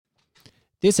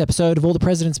This episode of All the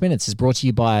President's Minutes is brought to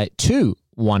you by two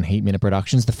One Heat Minute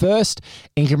productions. The first,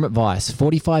 Increment Vice,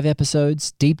 45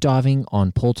 episodes, deep diving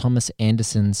on Paul Thomas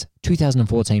Anderson's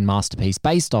 2014 masterpiece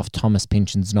based off Thomas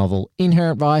Pynchon's novel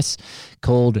Inherent Vice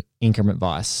called Increment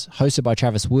Vice. Hosted by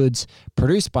Travis Woods,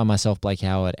 produced by myself, Blake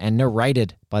Howard, and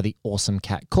narrated by the awesome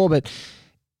Kat Corbett.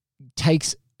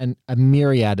 Takes a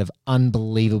myriad of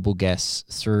unbelievable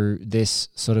guests through this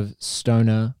sort of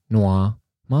stoner noir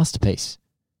masterpiece.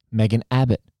 Megan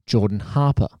Abbott, Jordan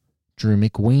Harper, Drew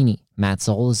McWeeny, Matt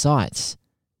Zola-Zeitz,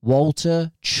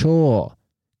 Walter Chaw,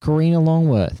 Karina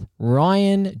Longworth,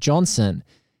 Ryan Johnson.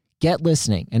 Get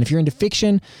listening. And if you're into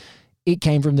fiction, it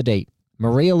came from the deep.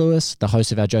 Maria Lewis, the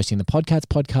host of our Josie and the Podcasts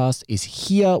podcast, is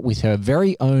here with her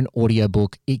very own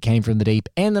audiobook, It Came from the Deep,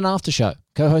 and an after show,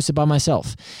 co-hosted by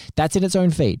myself. That's in its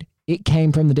own feed. It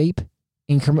Came from the Deep,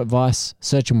 Increment Vice.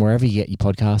 Search them wherever you get your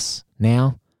podcasts.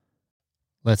 Now,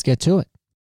 let's get to it.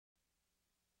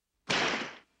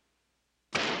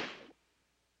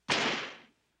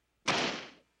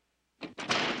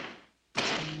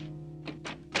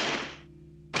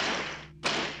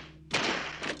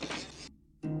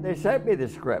 They sent me the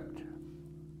script,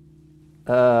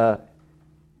 and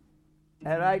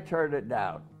I turned it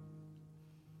down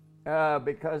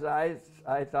because I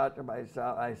thought to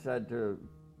myself, I said to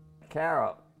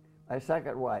Carol, my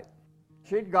second wife,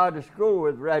 she'd gone to school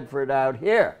with Redford out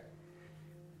here.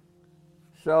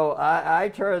 So I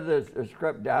turned the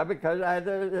script down because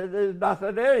there's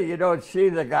nothing in it. You don't see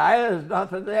the guy, there's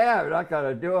nothing there. I'm not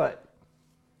going to do it.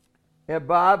 And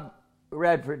Bob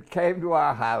Redford came to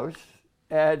our house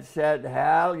and said,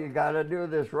 Hal, you got to do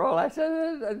this role. I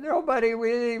said, nobody will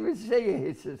even see you.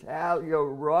 He says, Hal,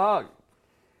 you're wrong.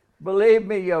 Believe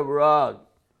me, you're wrong.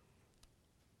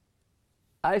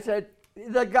 I said,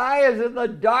 the guy is in the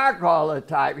dark all the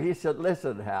time. He said,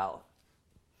 listen, Hal,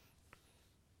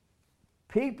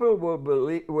 people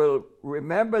will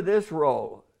remember this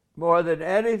role more than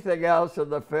anything else in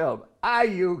the film. Are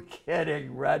you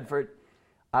kidding, Redford?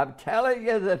 I'm telling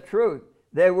you the truth.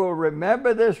 They will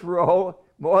remember this role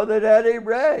more than Eddie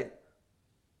Ray.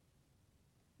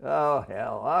 Oh,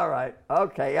 hell, all right.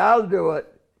 Okay, I'll do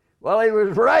it. Well, he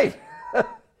was right.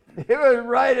 He was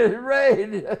right as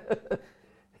rain.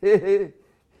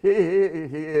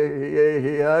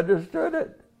 He understood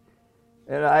it,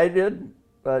 and I didn't,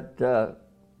 but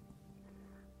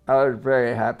I was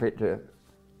very happy to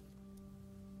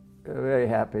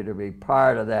be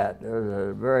part of that. It was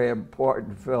a very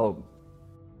important film.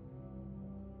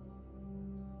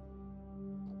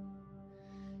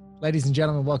 Ladies and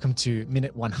gentlemen, welcome to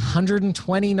minute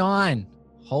 129.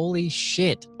 Holy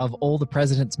shit, of All the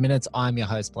President's Minutes. I'm your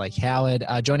host, Blake Howard.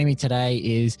 Joining me today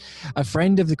is a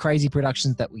friend of the crazy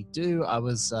productions that we do. I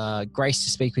was graced to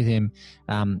speak with him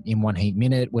in One Heat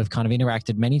Minute. We've kind of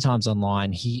interacted many times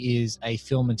online. He is a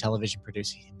film and television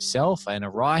producer himself and a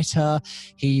writer.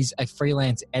 He's a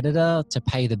freelance editor to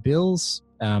pay the bills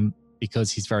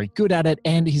because he's very good at it.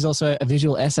 And he's also a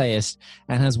visual essayist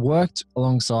and has worked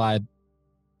alongside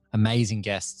amazing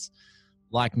guests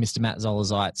like Mr. Matt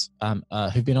Zola-Zeitz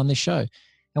who've been on this show.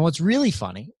 And what's really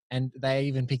funny, and they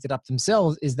even picked it up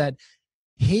themselves, is that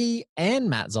he and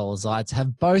Matt Zola-Zeitz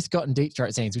have both gotten deep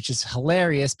throat scenes, which is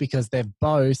hilarious because they've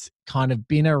both kind of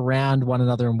been around one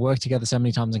another and worked together so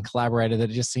many times and collaborated that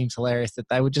it just seems hilarious that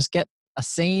they would just get a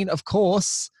scene, of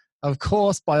course,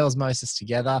 by osmosis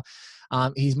together.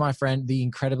 He's my friend, the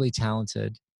incredibly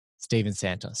talented Steven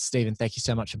Santos. Steven, thank you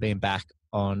so much for being back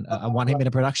on a One Heat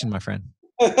Minute production, my friend.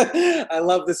 I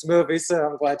love this movie, so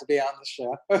I'm glad to be on the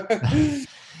show.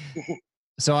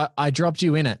 So I dropped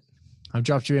you in it. I've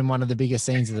dropped you in one of the biggest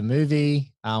scenes of the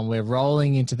movie. We're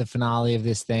rolling into the finale of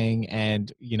this thing,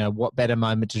 and you know what better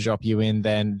moment to drop you in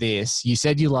than this? You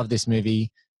said you love this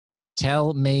movie.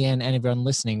 Tell me and everyone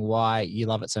listening why you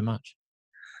love it so much.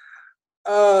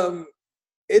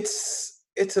 It's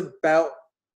about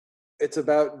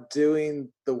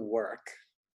doing the work.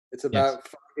 It's about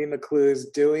finding the clues,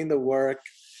 doing the work,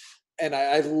 and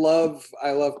I love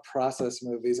process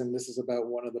movies, and this is about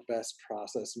one of the best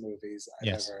process movies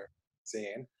I've ever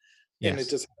seen. Yes. And it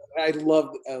just, I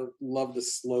love the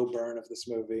slow burn of this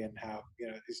movie and how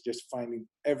he's just finding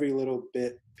every little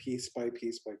bit, piece by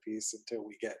piece by piece, until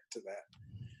we get to that.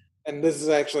 And this is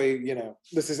actually,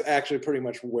 pretty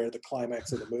much where the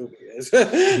climax of the movie is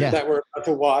that we're about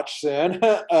to watch soon.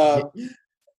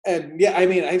 And yeah, I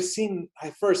mean, I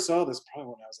first saw this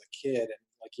probably when I was a kid, and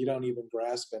like, you don't even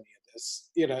grasp any of this.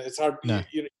 It's hard. No.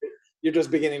 You're just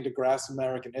beginning to grasp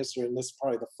American history, and this is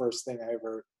probably the first thing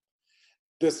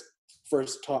this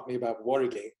first taught me about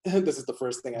Watergate. This is the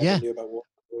first thing I ever knew about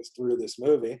Watergate was through this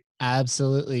movie.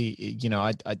 Absolutely.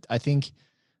 I think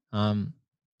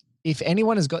if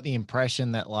anyone has got the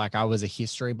impression that like I was a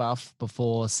history buff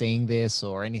before seeing this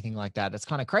or anything like that, that's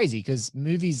kind of crazy because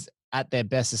movies at their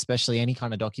best, especially any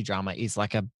kind of docudrama, is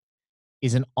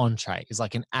an entree, is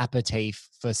like an aperitif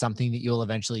for something that you'll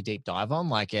eventually deep dive on.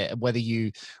 Like whether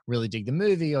you really dig the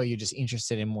movie or you're just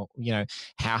interested in what,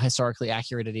 how historically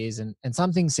accurate it is. And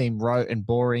some things seem rote and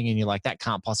boring and you're like, that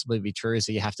can't possibly be true.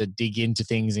 So you have to dig into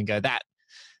things and go,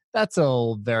 that's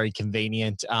all very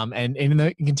convenient. And in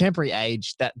the contemporary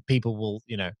age that people will,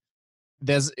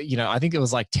 there's, I think it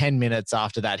was like 10 minutes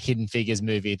after that Hidden Figures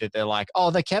movie that they're like, oh,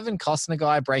 the Kevin Costner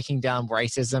guy breaking down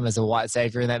racism as a white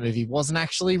savior in that movie wasn't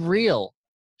actually real.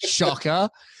 Shocker.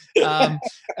 But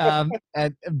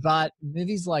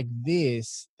movies like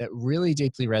this that really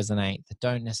deeply resonate, that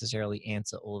don't necessarily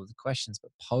answer all of the questions, but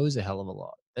pose a hell of a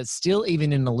lot. That still,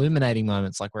 even in illuminating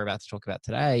moments like we're about to talk about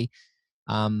today,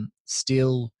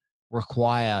 still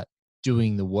require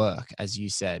doing the work, as you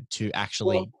said, to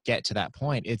actually get to that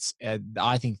point. It's,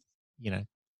 I think,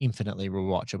 infinitely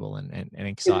rewatchable and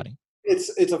exciting.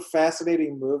 It's a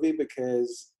fascinating movie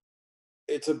because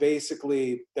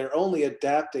basically they're only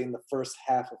adapting the first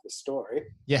half of the story.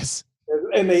 Yes.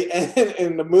 And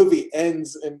the movie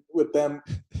ends with them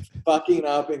fucking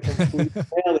up and complete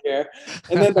failure,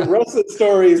 and then the rest of the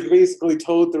story is basically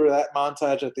told through that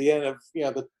montage at the end of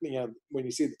when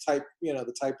you see the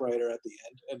typewriter at the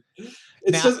end, and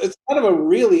it's kind of a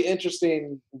really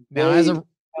interesting way to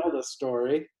tell the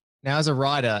story. Now, as a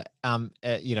writer,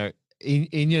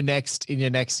 in your next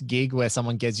gig where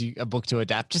someone gives you a book to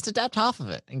adapt, just adapt half of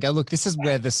it and go, look, this is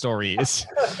where the story is.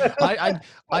 I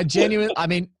genuinely, I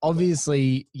mean,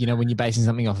 obviously, when you're basing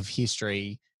something off of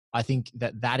history, I think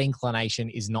that inclination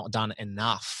is not done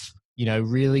enough.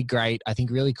 Really great, I think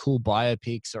really cool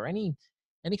biopics or any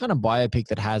kind of biopic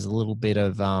that has a little bit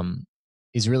of,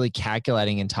 is really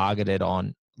calculating and targeted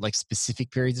on like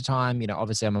specific periods of time.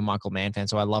 Obviously I'm a Michael Mann fan,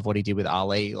 so I love what he did with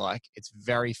Ali. Like it's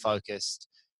very focused.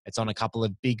 It's on a couple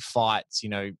of big fights,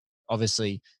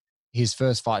 obviously his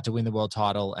first fight to win the world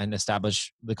title and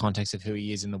establish the context of who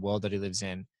he is in the world that he lives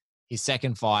in. His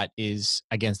second fight is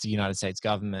against the United States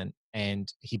government,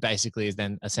 and he basically is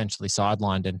then essentially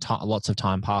sidelined and lots of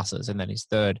time passes. And then his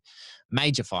third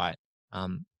major fight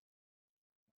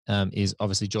is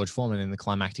obviously George Foreman in the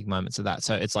climactic moments of that.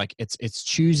 So it's like it's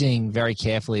choosing very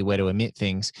carefully where to omit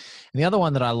things. And the other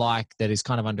one that I like that is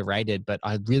kind of underrated, but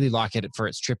I really like it for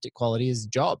its triptych quality, is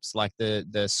Jobs, like the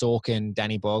Sorkin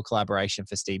Danny Boyle collaboration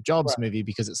for Steve Jobs movie,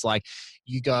 because it's like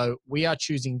you go, we are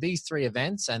choosing these three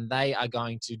events and they are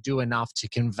going to do enough to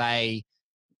convey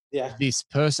this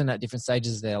person at different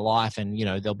stages of their life, and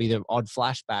there'll be the odd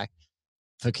flashback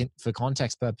for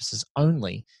context purposes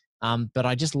only. But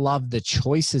I just love the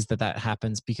choices that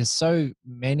happens, because so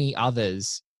many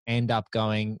others end up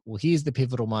going, well, here's the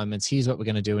pivotal moments, here's what we're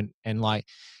going to do. And like,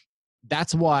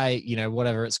 that's why,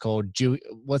 whatever it's called,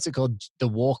 what's it called? The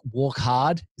walk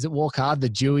hard. Is it Walk Hard? The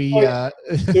Dewey, Walk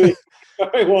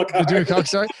Hard. The Dewey Cox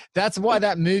story. That's why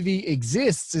that movie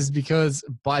exists, is because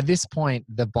by this point,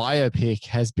 the biopic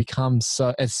has become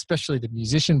so, especially the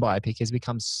musician biopic, has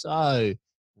become so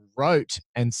rote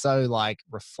and so like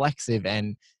reflexive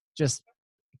and just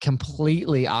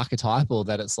completely archetypal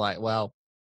that it's like, well,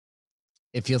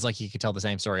 it feels like you could tell the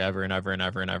same story over and over and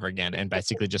over and over again and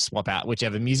basically just swap out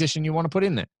whichever musician you want to put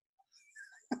in there.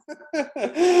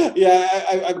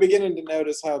 I'm beginning to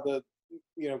notice how the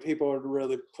people are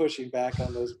really pushing back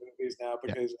on those movies now,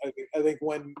 because I think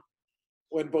when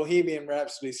Bohemian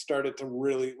Rhapsody started to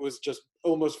really was just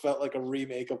almost felt like a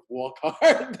remake of Walk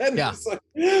Hard. Then it's like,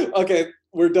 okay,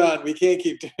 we're done. We can't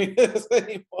keep doing this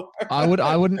anymore. I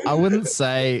wouldn't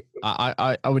say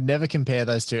I would never compare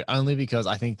those two, only because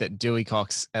I think that Dewey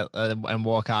Cox and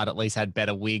Walk Hard at least had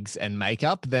better wigs and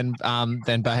makeup than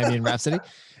Bohemian Rhapsody,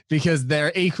 because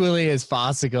they're equally as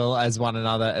farcical as one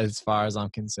another as far as I'm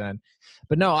concerned.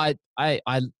 But no, I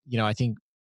think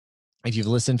if you've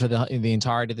listened for the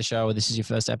entirety of the show, or this is your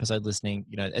first episode listening,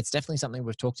 it's definitely something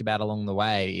we've talked about along the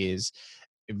way, is,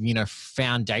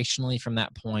 foundationally from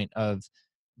that point of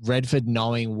Redford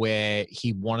knowing where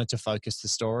he wanted to focus the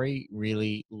story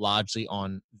really largely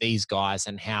on these guys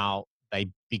and how they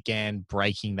began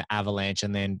breaking the avalanche,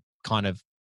 and then kind of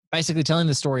basically telling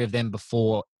the story of them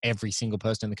before every single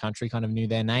person in the country kind of knew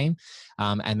their name.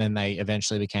 And then they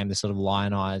eventually became the sort of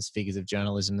lionized figures of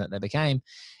journalism that they became.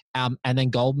 And then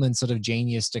Goldman's sort of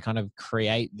genius to kind of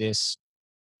create this,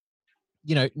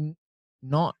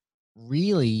 not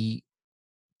really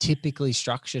typically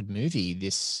structured movie,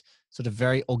 this sort of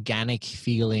very organic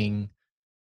feeling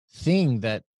thing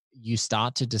that you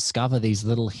start to discover these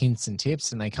little hints and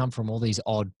tips, and they come from all these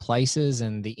odd places,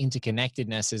 and the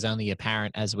interconnectedness is only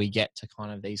apparent as we get to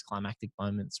kind of these climactic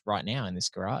moments right now in this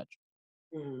garage.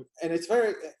 And it's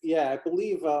very, yeah,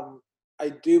 I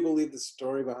do believe the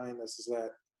story behind this is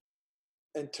that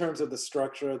in terms of the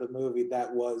structure of the movie,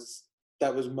 that was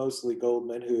mostly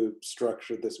Goldman who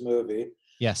structured this movie.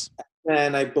 Yes.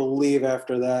 And I believe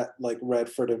after that, like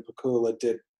Redford and Pakula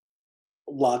did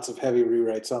lots of heavy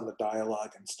rewrites on the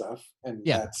dialogue and stuff. And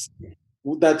Yeah.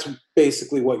 that's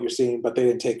basically what you're seeing, but they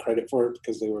didn't take credit for it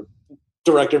because they were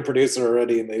director and producer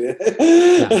already, and they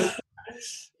did.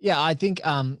 Yeah, I think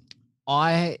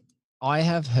I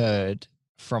have heard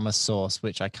from a source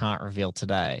which I can't reveal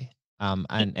today.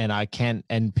 And I can,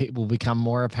 and it will become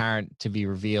more apparent to be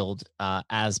revealed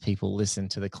as people listen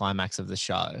to the climax of the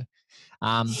show.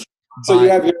 So you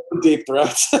have your own deep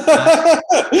throats.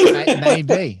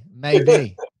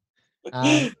 Maybe.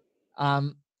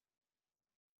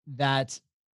 That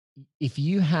if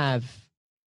you have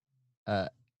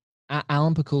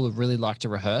Alan Pakula really liked to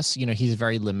rehearse. You know, he's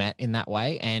very Lumet in that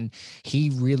way, and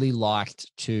he really liked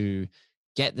to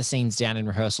get the scenes down in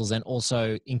rehearsals, and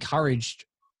also encouraged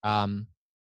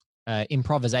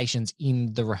improvisations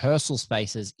in the rehearsal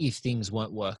spaces if things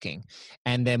weren't working.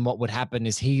 And then what would happen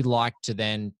is he liked to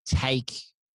then take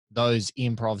those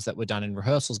improvs that were done in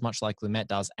rehearsals, much like Lumet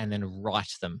does, and then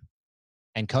write them.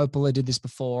 And Coppola did this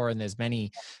before, and there's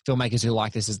many filmmakers who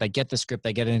like this. Is they get the script,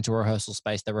 they get it into a rehearsal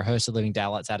space, they rehearse the living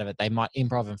daylights out of it. They might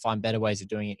improv and find better ways of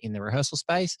doing it in the rehearsal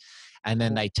space, and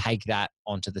then they take that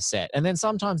onto the set. And then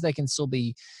sometimes they can still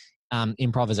be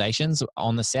improvisations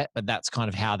on the set, but that's kind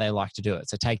of how they like to do it.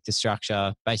 So take the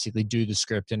structure, basically do the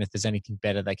script, and if there's anything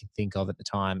better they can think of at the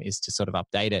time is to sort of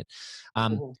update it.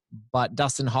 But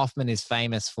Dustin Hoffman is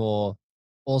famous for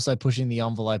also pushing the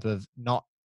envelope of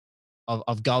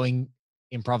going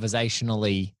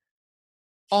improvisationally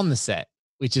on the set,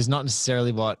 which is not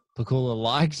necessarily what Pakula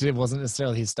liked. It wasn't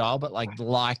necessarily his style, but like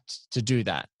liked to do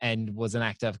that, and was an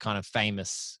actor kind of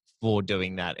famous for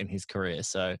doing that in his career.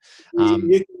 So you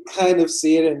can kind of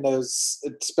see it in those,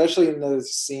 especially in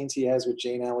those scenes he has with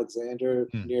Jane Alexander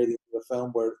near the end of the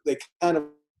film, where they kind of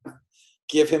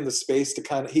give him the space to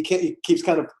kind of, he keeps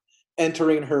kind of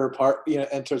entering her apartment,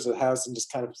 enters the house and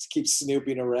just kind of keeps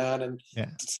snooping around and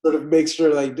sort of makes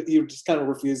sure like he just kind of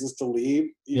refuses to leave,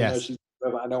 even though she's,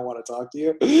 I don't want to talk to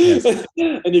you.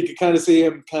 And you can kind of see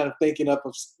him kind of thinking up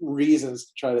of reasons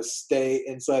to try to stay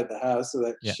inside the house so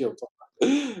that she'll talk.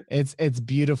 It's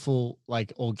beautiful,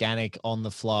 like organic, on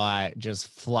the fly, just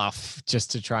fluff,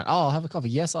 just to try. Oh, I'll have a coffee.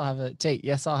 Yes, I'll have a tea.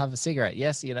 Yes, I'll have a cigarette.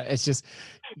 Yes, it's just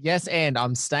yes, and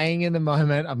I'm staying in the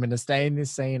moment. I'm going to stay in this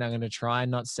scene. I'm going to try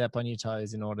and not step on your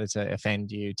toes in order to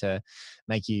offend you, to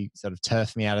make you sort of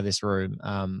turf me out of this room.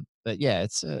 But yeah,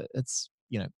 it's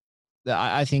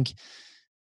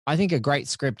I think a great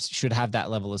script should have that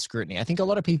level of scrutiny. I think a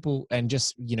lot of people, and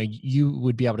just, you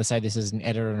would be able to say this as an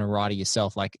editor and a writer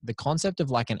yourself, like the concept of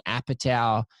like an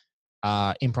Apatow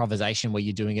improvisation where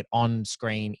you're doing it on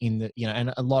screen in the,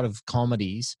 and a lot of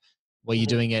comedies where you're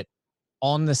doing it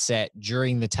on the set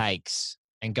during the takes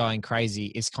and going crazy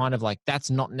is kind of like, that's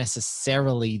not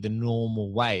necessarily the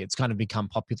normal way. It's kind of become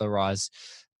popularized,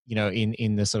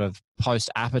 in the sort of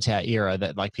post-Apatow era,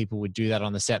 that like people would do that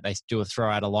on the set. They do throw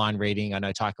out a line reading. I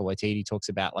know Taika Waititi talks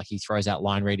about like he throws out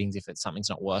line readings if something's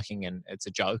not working and it's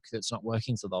a joke that's not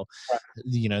working. So they'll,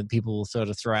 people will sort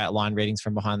of throw out line readings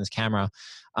from behind this camera.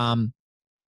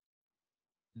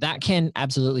 That can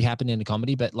absolutely happen in a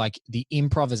comedy, but like the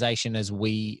improvisation as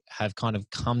we have kind of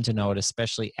come to know it,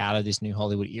 especially out of this new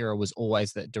Hollywood era, was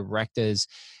always that directors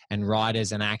and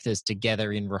writers and actors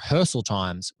together in rehearsal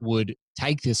times would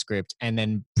take the script and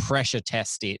then pressure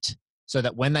test it so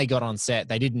that when they got on set,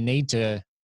 they didn't need to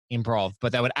improv,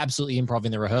 but they would absolutely improv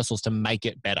in the rehearsals to make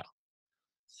it better.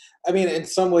 I mean, in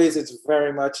some ways it's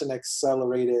very much an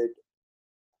accelerated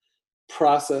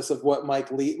process of what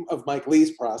Mike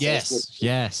Lee's process.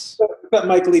 Yes. But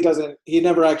Mike Lee he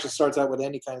never actually starts out with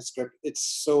any kind of script.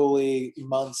 It's solely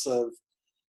months of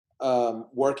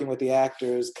working with the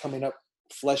actors, coming up,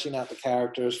 fleshing out the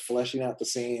characters, fleshing out the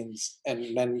scenes,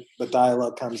 and then the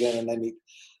dialogue comes in, and then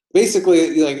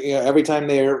basically, every time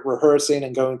they're rehearsing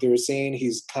and going through a scene,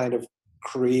 he's kind of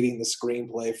creating the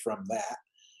screenplay from that.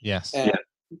 Yes.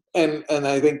 And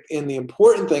I think the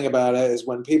important thing about it is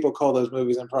when people call those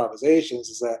movies improvisations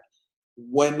is that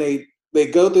when they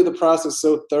go through the process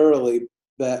so thoroughly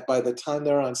that by the time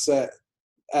they're on set,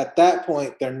 at that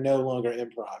point, they're no longer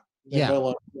improv. They're no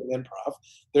longer improv.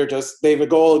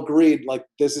 They've all agreed, like,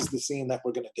 this is the scene that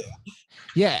we're going to do.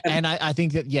 Yeah, and I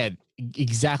think that,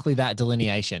 exactly that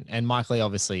delineation. And Mike Lee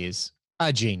obviously is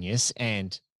a genius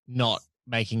and not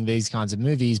making these kinds of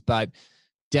movies, but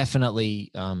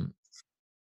definitely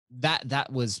that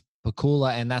was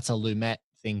Pakula, and that's a Lumet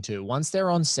thing too. Once they're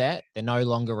on set, they're no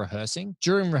longer rehearsing.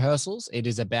 During rehearsals, it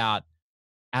is about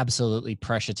absolutely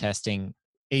pressure testing,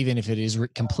 even if it is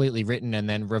completely written, and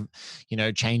then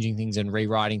changing things and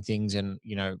rewriting things, and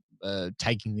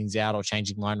taking things out or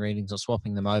changing line readings or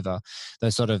swapping them over.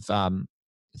 Those sort of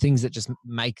things that just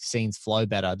make scenes flow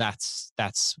better. That's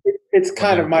it's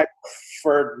kind of my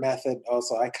preferred method.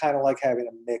 Also, I kind of like having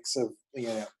a mix of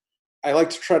I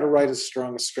like to try to write as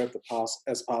strong a script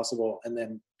as possible,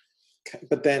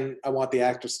 but then I want the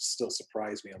actors to still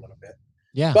surprise me a little bit.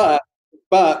 Yeah.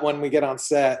 But when we get on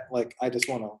set, like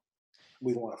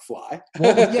we want to fly.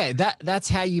 Well, yeah, that's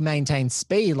how you maintain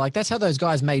speed. Like that's how those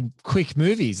guys made quick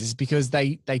movies, is because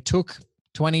they took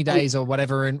 20 days or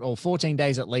whatever, or 14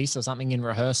 days at least or something in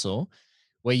rehearsal,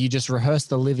 where you just rehearse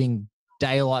the living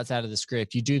daylights out of the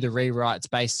script. You do the rewrites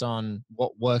based on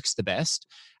what works the best.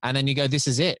 And then you go, this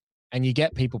is it. And you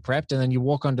get people prepped, and then you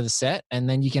walk onto the set, and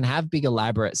then you can have big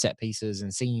elaborate set pieces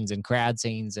and scenes and crowd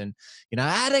scenes and,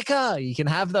 Attica, you can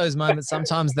have those moments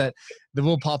sometimes that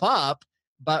will pop up,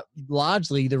 but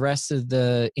largely the rest of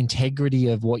the integrity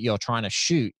of what you're trying to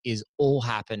shoot is all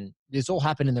happen. It's all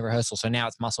happened in the rehearsal. So now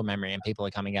it's muscle memory and people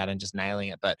are coming out and just nailing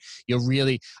it. But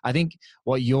I think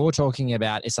what you're talking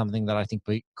about is something that I think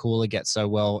Cooler gets so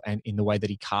well, and in the way that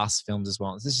he casts films as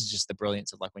well. And this is just the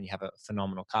brilliance of like when you have a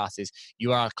phenomenal cast, is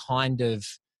you're kind of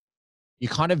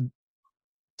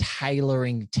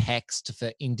tailoring text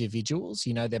for individuals.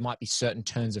 There might be certain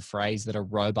turns of phrase that a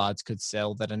Robards could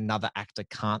sell that another actor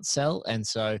can't sell. And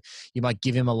so you might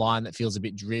give him a line that feels a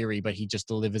bit dreary, but he just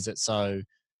delivers it so,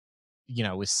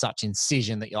 with such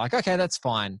incision that you're like, okay, that's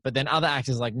fine. But then other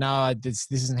actors are like, no, this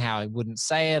isn't how I wouldn't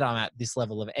say it. I'm at this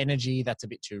level of energy. That's a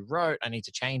bit too rote. I need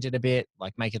to change it a bit,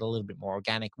 like make it a little bit more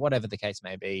organic, whatever the case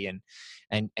may be.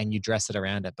 And you dress it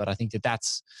around it. But I think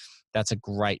that's a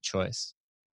great choice.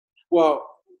 Well,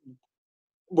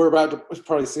 we're about to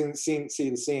probably see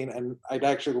the scene, and I'd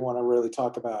actually want to really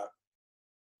talk about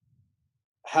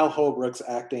Hal Holbrook's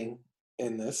acting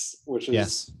in this, which is,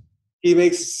 yes. He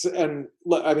makes, and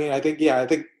I mean, I think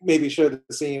maybe show the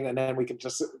scene, and then we can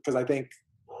just, because I think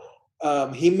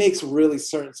he makes really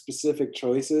certain specific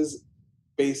choices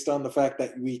based on the fact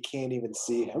that we can't even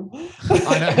see him.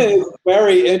 I know. It's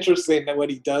very interesting that what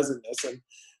he does in this, and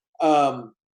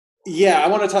I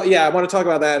want to talk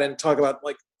about that, and talk about,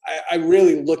 like, I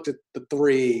really looked at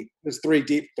there's 3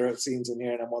 deep throat scenes in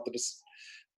here, and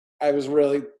I was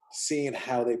really seeing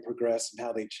how they progress and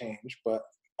how they change. But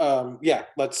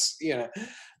let's,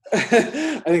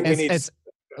 I think we need.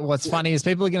 What's funny is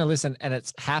people are going to listen, and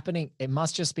it's happening. It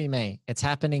must just be me. It's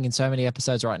happening in so many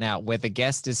episodes right now where the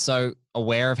guest is so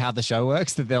aware of how the show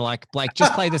works that they're like, Blake,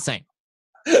 just play the scene.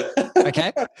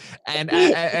 Okay. And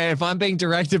if I'm being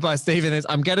directed by Steven,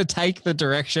 I'm going to take the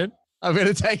direction. I'm going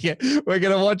to take it. We're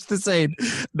going to watch the scene.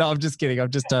 No, I'm just kidding. I'm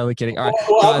just totally kidding. All right,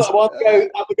 guys.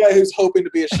 I'm the guy who's hoping to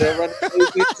be a showrunner.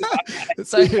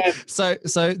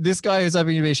 So this guy who's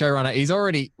hoping to be a showrunner, he's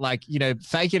already like,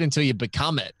 fake it until you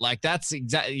become it. Like that's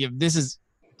exactly, this is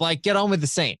like, get on with the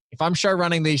scene. If I'm show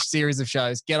running these series of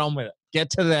shows, get on with it. Get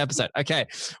to the episode. Okay.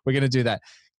 We're going to do that.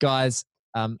 Guys,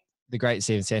 the great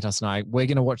Steven Santos and I, we're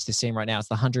going to watch this scene right now. It's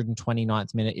the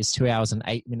 129th minute. It's 2 hours and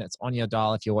 8 minutes on your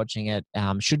dial if you're watching it.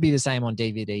 Should be the same on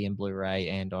DVD and Blu-ray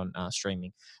and on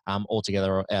streaming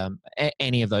altogether,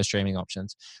 any of those streaming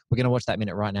options. We're going to watch that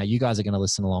minute right now. You guys are going to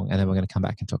listen along, and then we're going to come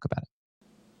back and talk about it.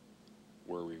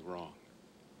 Were we wrong?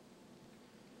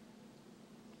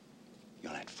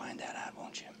 You'll have to find that out,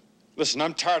 won't you? Listen,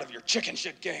 I'm tired of your chicken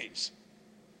shit games.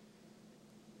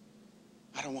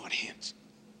 I don't want hints.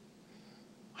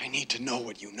 I need to know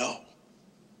what you know.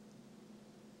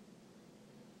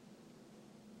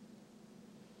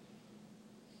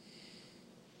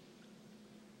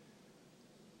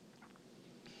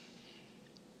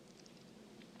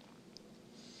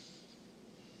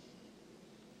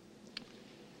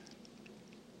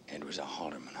 It was a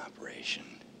Halderman operation.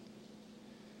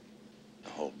 The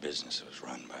whole business was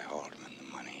run by Halderman, the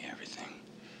money, everything.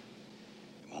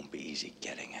 It won't be easy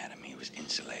getting at him. He was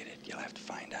insulated. You'll have to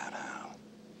find out how.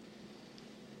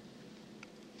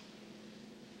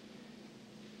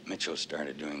 Mitchell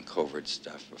started doing covert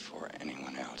stuff before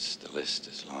anyone else. The list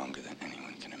is longer than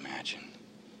anyone can imagine.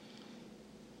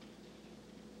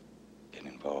 It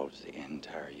involves the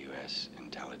entire U.S.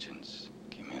 intelligence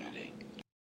community.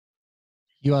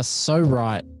 You are so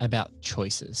right about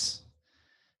choices,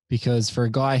 because for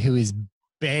a guy who is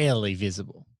barely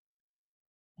visible,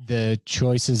 the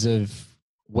choices of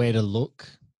where to look,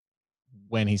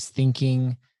 when he's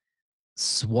thinking,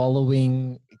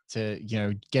 swallowing,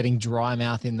 to getting dry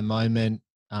mouth in the moment.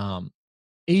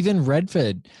 Even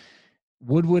Redford,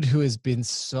 Woodward, who has been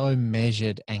so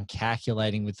measured and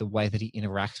calculating with the way that he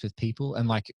interacts with people. And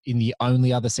like in the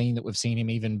only other scene that we've seen him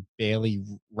even barely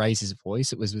raise his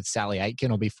voice, it was with Sally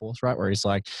Aitken, or be forthright, where he's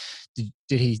like, did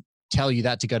he tell you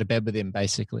that to go to bed with him,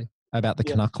 basically, about the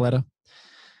Canuck letter?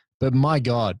 But my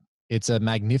God, it's a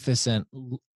magnificent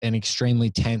and extremely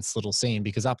tense little scene,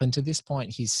 because up until this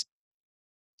point, he's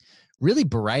really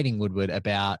berating Woodward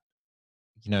about,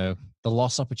 the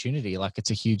lost opportunity. Like it's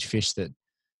a huge fish that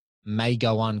may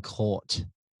go uncaught.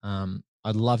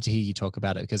 I'd love to hear you talk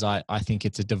about it, because I think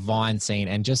it's a divine scene,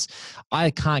 and just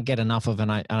I can't get enough of,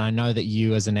 and I know that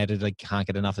you as an editor can't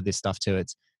get enough of this stuff too.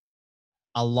 It's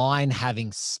a line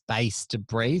having space to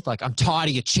breathe. Like, I'm tired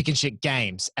of your chicken shit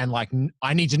games, and like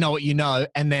I need to know what you know,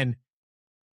 and then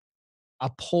a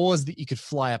pause that you could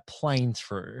fly a plane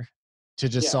through to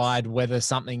decide whether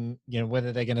something,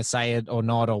 whether they're going to say it or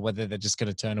not, or whether they're just going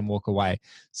to turn and walk away.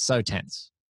 So tense.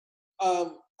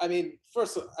 I mean,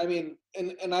 first,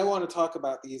 and I want to talk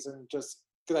about these, and just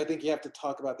because I think you have to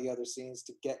talk about the other scenes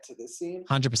to get to this scene.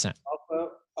 100%.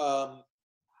 Also,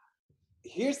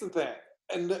 here's the thing,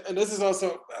 and this is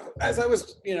also, as I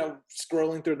was,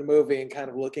 scrolling through the movie and kind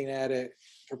of looking at it,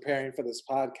 preparing for this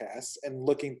podcast, and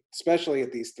looking especially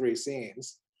at these three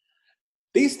scenes.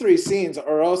 These three scenes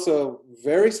are also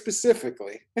very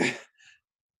specifically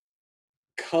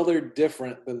colored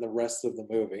different than the rest of the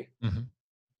movie. Mm-hmm.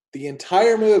 The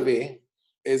entire movie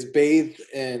is bathed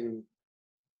in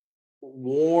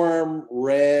warm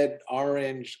red,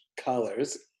 orange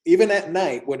colors. Even at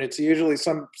night, when it's usually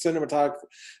some of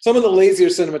the lazier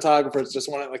cinematographers just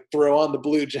want to like throw on the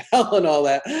blue gel and all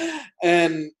that.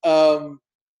 And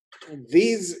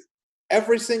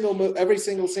every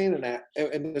single scene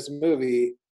in this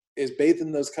movie is bathed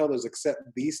in those colors, except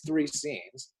these three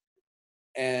scenes.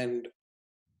 And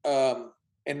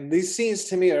these scenes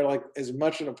to me are like as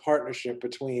much in a partnership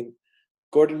between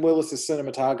Gordon Willis's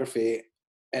cinematography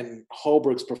and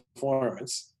Holbrook's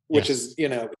performance, which is,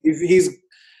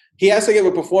 he has to give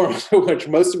a performance in which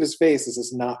most of his face is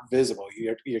just not visible.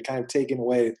 You're kind of taking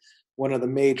away one of the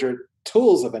major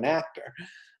tools of an actor.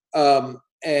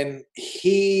 And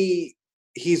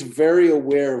he's very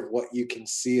aware of what you can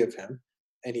see of him,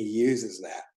 and he uses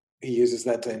that. He uses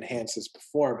that to enhance his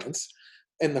performance.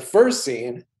 In the first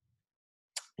scene,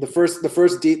 the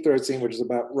first deep throat scene, which is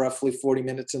about roughly 40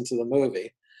 minutes into the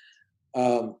movie,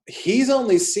 he's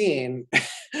only seen,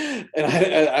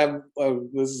 and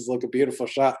this is like a beautiful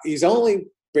shot. He's only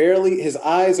barely, his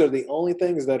eyes are the only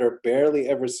things that are barely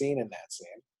ever seen in that scene.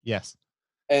 Yes.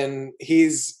 And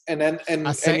he's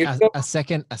a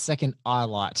second eye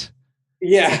light.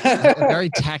 Yeah. a very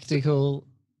tactical,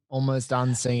 almost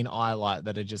unseen eye light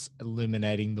that are just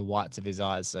illuminating the whites of his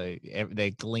eyes, so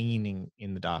they're gleaming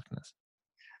in the darkness.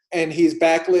 And he's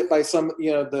backlit by some,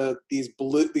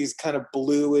 these kind of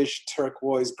bluish,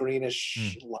 turquoise,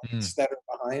 greenish lights that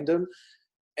are behind him.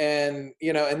 And,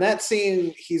 in that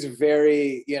scene, he's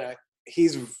very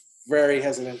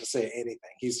hesitant to say anything.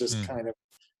 He's just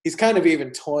he's kind of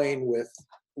even toying with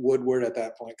Woodward at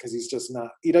that point, because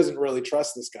he doesn't really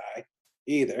trust this guy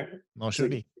either. Nor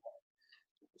should he.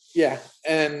 Yeah.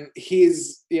 And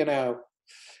he's,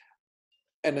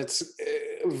 and it's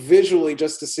visually,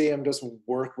 just to see him just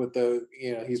work with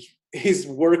he's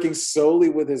working solely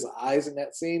with his eyes in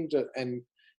that scene, and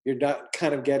you're not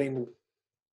kind of getting,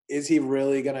 is he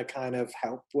really going to kind of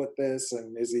help with this?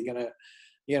 And is he going to,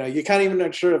 you're kind of even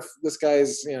not sure if this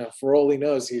guy's, for all he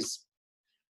knows,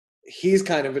 he's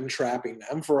kind of entrapping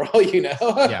them, for all you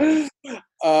know.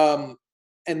 Yeah.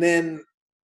 And then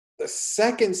the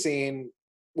second scene,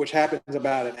 which happens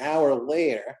about an hour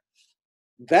later,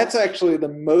 that's actually the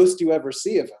most you ever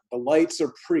see of him. The lights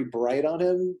are pretty bright on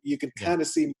him. You can kind of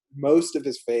see most of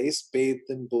his face bathed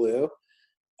in blue.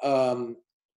 The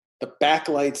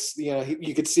backlights,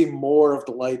 you could see more of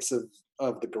the lights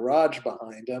of the garage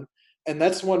behind him. And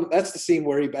that's the scene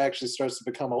where he actually starts to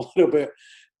become a little bit,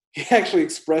 he actually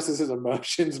expresses his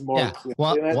emotions more clearly.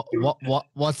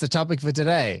 What's the topic for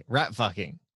today? Rat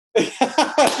fucking.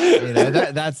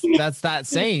 That's that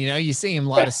scene. You see him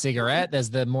light a cigarette. There's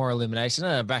the more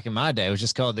illumination. Back in my day, it was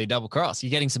just called the double cross. You're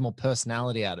getting some more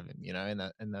personality out of him,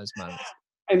 in those moments.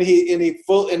 And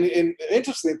an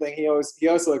interesting thing, he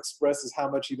also expresses how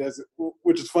much he doesn't,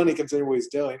 which is funny considering what he's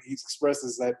doing. He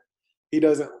expresses that he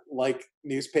doesn't like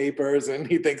newspapers, and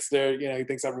he thinks he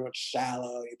thinks everyone's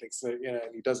shallow. He thinks that, and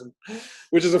he doesn't,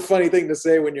 which is a funny thing to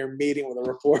say when you're meeting with a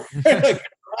reporter.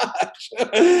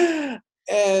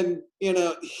 And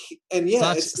and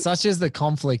yeah, such is the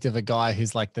conflict of a guy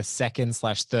who's like the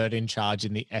second/third in charge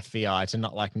in the FBI to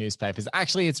not like newspapers.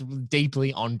 Actually, it's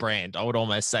deeply on brand. I would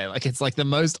almost say, like, it's like the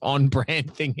most on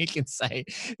brand thing he can say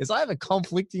is, I have a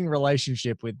conflicting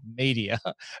relationship with media,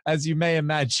 as you may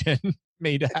imagine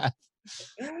me to have.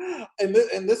 And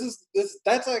that's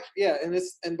actually, yeah,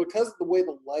 and because of the way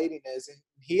the lighting is, and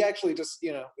he actually just,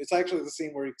 it's actually the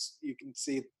scene where you can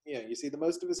see, you see the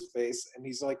most of his face, and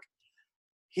he's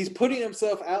putting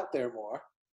himself out there more.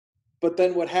 But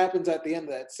then what happens at the end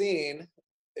of that scene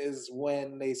is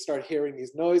when they start hearing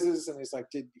these noises, and he's like,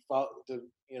 did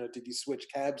you switch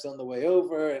cabs on the way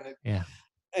over?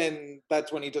 And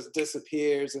that's when he just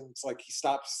disappears, and it's like he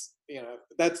stops.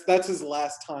 That's his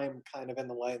last time kind of in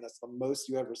the light. That's the most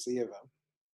you ever see of him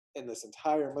in this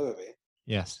entire movie.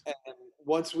 Yes. And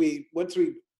once we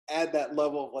add that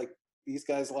level of like, these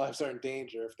guys' lives are in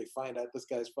danger if they find out this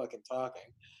guy's fucking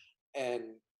talking, and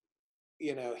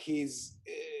he's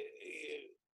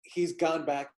gone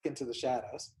back into the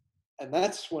shadows, and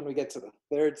that's when we get to the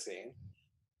third scene.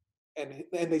 And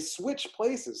they switch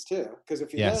places too, because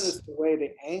if you notice the way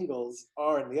the angles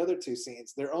are in the other two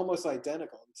scenes, they're almost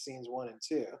identical in scenes 1 and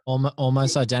 2.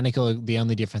 Almost identical. The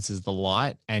only difference is the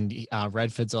light, and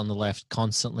Redford's on the left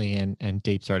constantly, and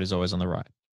Deep Throat is always on the right.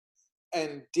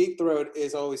 And Deep Throat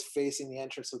is always facing the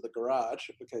entrance of the garage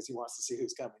because he wants to see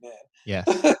who's coming in. Yeah.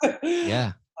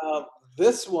 Yeah.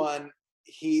 This one,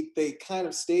 they kind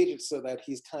of stage it so that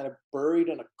he's kind of buried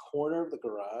in a corner of the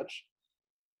garage.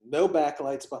 No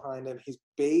backlights behind him. He's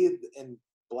bathed in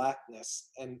blackness,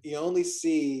 and you only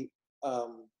see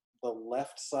the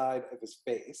left side of his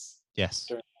face. Yes.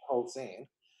 During the whole scene,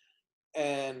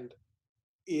 and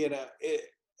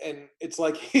it's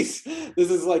like this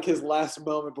is like his last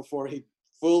moment before he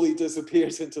fully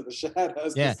disappears into the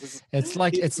shadows. Yeah, it's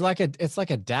like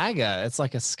a dagger. It's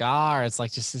like a scar. It's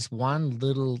like just this one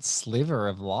little sliver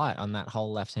of light on that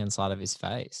whole left-hand side of his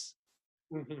face.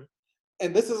 Mm-hmm.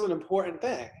 And this is an important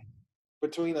thing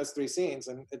between those three scenes,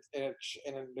 and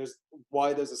there's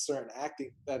why there's a certain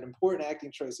that important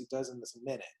acting choice he does in this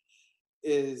minute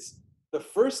is the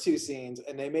first two scenes,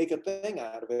 and they make a thing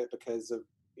out of it because of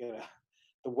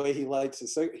the way he lights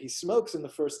he smokes in the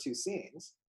first two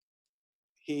scenes.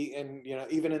 Even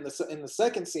in the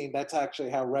second scene, that's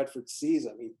actually how Redford sees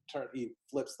him. He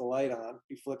flips the light on,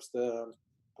 he flips the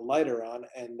lighter on,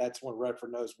 and that's when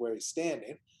Redford knows where he's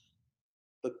standing.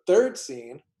 The third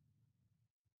scene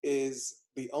is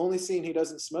the only scene he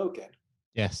doesn't smoke in.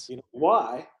 Yes. You know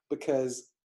why? Because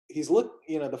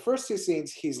the first two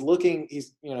scenes, he's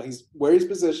where he's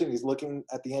positioned, he's looking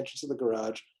at the entrance of the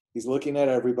garage, he's looking at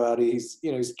everybody, he's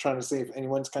trying to see if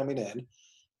anyone's coming in.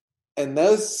 And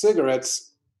those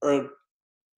cigarettes are,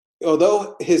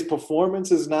 although his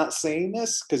performance is not saying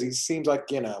this, because he seems like,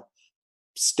 tough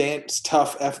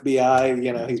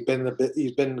FBI, he's been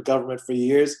in the government for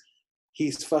years,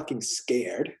 he's fucking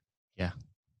scared. Yeah.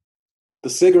 The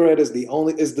cigarette is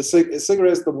the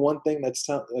cigarette is the one thing that's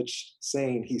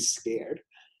saying he's scared.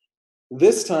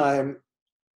 This time,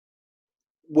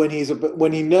 when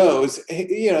he knows,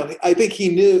 I think he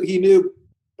knew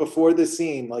before this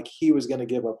scene, like, he was going to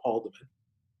give up Haldeman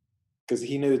because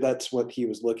he knew that's what he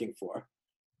was looking for.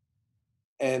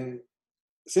 And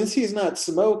since he's not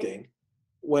smoking,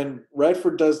 when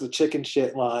Redford does the chicken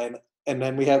shit line, and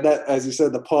then we have that, as you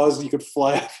said, the pause you could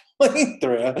fly a plane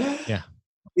through. Yeah.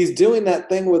 He's doing that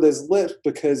thing with his lips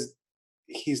because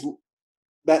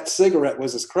that cigarette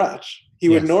was his crutch. He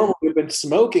would normally have been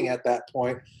smoking at that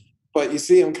point, but you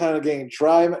see him kind of getting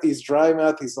dry. He's dry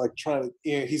mouth. He's like trying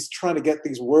to get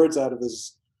these words out of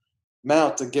his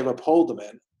mouth to give up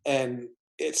Haldeman, and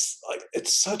it's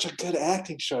such a good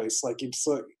acting choice. Like, it's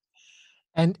so.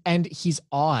 And his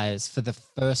eyes, for the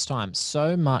first time,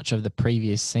 so much of the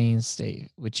previous scenes, Steve,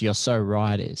 which you're so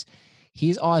right, is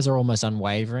his eyes are almost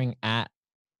unwavering at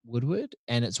Woodward,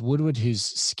 and it's Woodward who's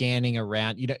scanning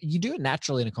around. You do it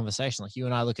naturally in a conversation. Like, you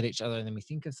and I look at each other, and then we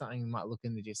think of something, we might look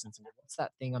in the distance and go, what's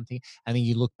that thing I'm thinking? And then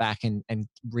you look back and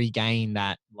regain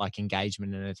that, like,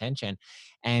 engagement and attention.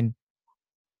 And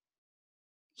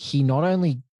he not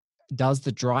only does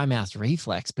the dry mouth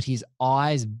reflex, but his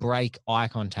eyes break eye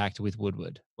contact with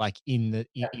Woodward, like in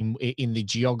the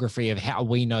geography of how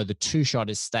we know the two shot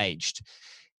is staged.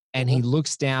 And he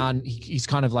looks down, he's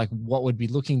kind of like what would be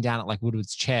looking down at, like,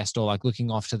 Woodward's chest, or like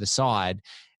looking off to the side.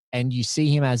 And you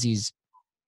see him as he's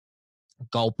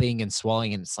gulping and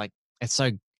swallowing. And it's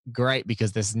so great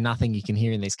because there's nothing you can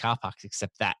hear in these car parks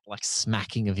except that, like,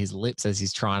 smacking of his lips as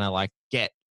he's trying to, like,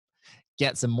 get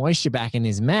some moisture back in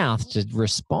his mouth to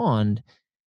respond.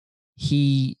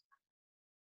 He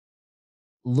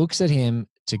looks at him,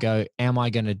 to go, am I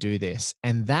going to do this?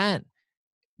 And that,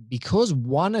 because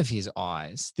one of his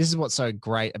eyes, this is what's so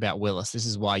great about Willis. This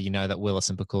is why you know that Willis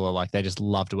and Pakula, like, they just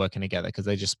loved working together, because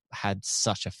they just had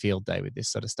such a field day with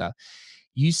this sort of stuff.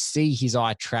 You see his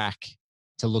eye track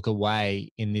to look away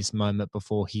in this moment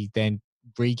before he then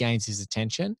regains his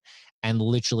attention, and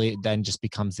literally it then just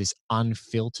becomes this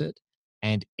unfiltered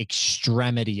and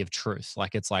extremity of truth.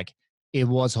 Like, it's like, it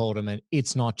was Haldeman.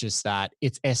 It's not just that.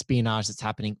 It's espionage that's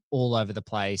happening all over the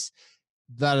place.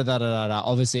 Da, da, da, da, da.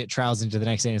 Obviously, it trails into the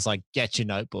next scene. It's like, get your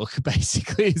notebook,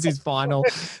 basically, is his final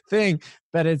thing.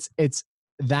 But it's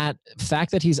that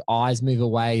fact that his eyes move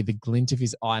away, the glint of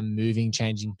his eye moving,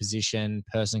 changing position,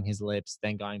 pursing his lips,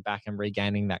 then going back and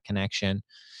regaining that connection.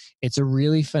 It's a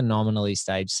really phenomenally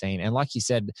staged scene. And like you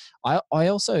said, I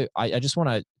just want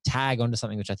to tag onto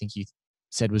something which I think you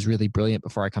said was really brilliant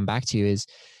before I come back to you, is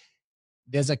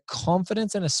there's a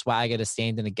confidence and a swagger to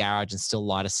stand in a garage and still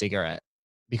light a cigarette,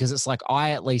 because it's like,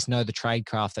 I at least know the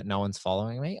tradecraft that no one's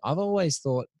following me. I've always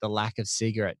thought the lack of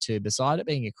cigarette too, beside it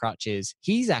being a crutch, is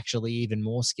he's actually even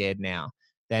more scared now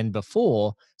than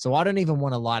before. So I don't even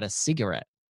want to light a cigarette.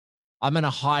 I'm going to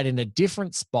hide in a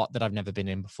different spot that I've never been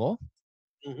in before.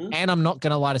 Mm-hmm. And I'm not going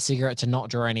to light a cigarette to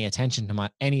not draw any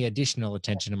additional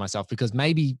attention to myself, because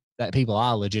maybe that people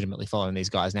are legitimately following these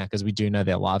guys now, because we do know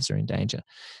their lives are in danger.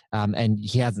 And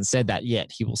he hasn't said that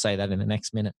yet. He will say that in the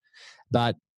next minute.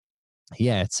 But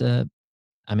yeah, it's I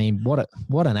mean, what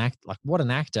an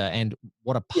actor, and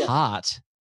what a part.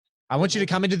 I want you to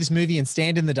come into this movie and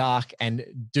stand in the dark and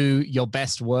do your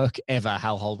best work ever,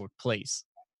 Hal Holbrook, please.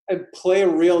 And play a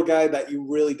real guy that you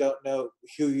really don't know,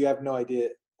 who you have no idea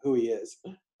who he is.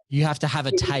 You have to have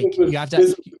a take. You have to.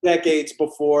 This was decades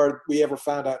before we ever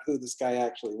found out who this guy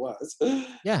actually was.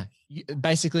 Yeah.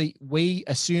 Basically, we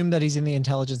assume that he's in the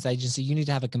intelligence agency. You need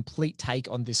to have a complete take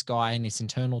on this guy and his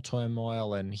internal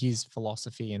turmoil and his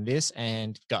philosophy and this,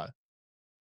 and go.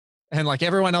 And like,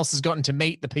 everyone else has gotten to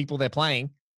meet the people they're playing,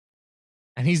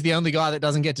 and he's the only guy that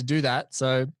doesn't get to do that.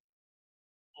 So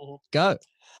go.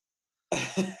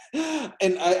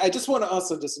 And I just want to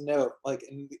also just note, like,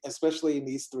 especially in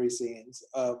these three scenes,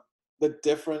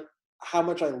 how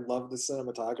much I love the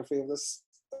cinematography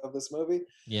of this movie.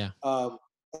 Yeah.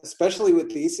 Especially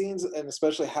with these scenes, and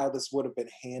especially how this would have been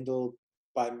handled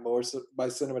by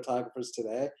cinematographers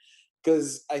today,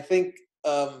 because I think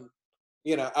I've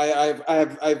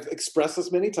expressed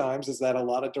this many times, is that a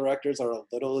lot of directors are a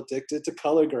little addicted to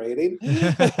color grading,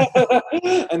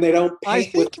 and they don't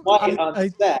paint with white on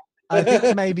set. I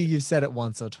think maybe you've said it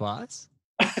once or twice.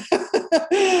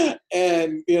 And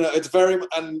it's very,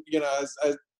 and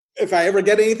if I ever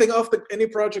get any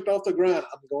project off the ground,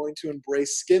 I'm going to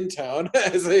embrace skin tone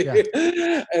as an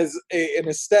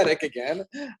aesthetic again.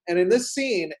 And in this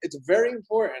scene, it's very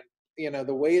important,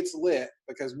 the way it's lit,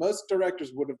 because most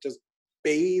directors would have just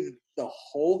bathed the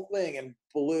whole thing in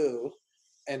blue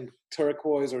and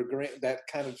turquoise or green, that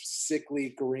kind of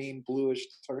sickly green, bluish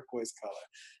turquoise color.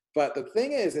 But the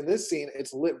thing is, in this scene,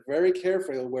 it's lit very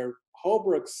carefully, where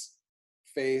Holbrook's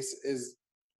face is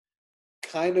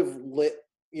kind of lit,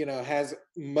 has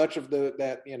much of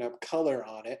that color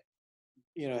on it,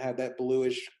 had that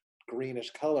bluish,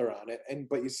 greenish color on it,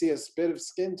 but you see a bit of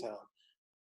skin tone.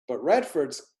 But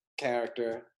Redford's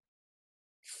character,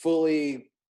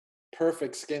 fully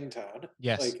perfect skin tone.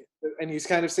 Yes. And he's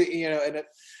kind of see, and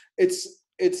it's.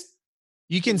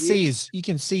 You can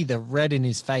see the red in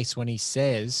his face when he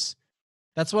says,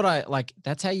 that's what I like.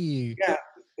 That's how you.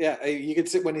 Yeah. You can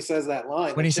see when he says that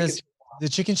line. When he says the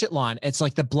chicken shit line, it's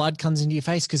like the blood comes into your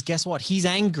face, because guess what? He's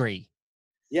angry.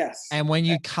 Yes. And when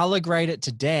you color grade it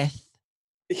to death,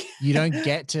 you don't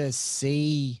get to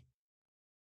see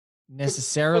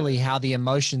necessarily how the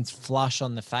emotions flush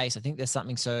on the face. I think there's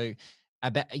something so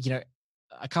about,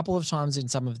 a couple of times in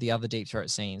some of the other Deep Throat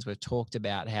scenes, we've talked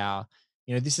about how,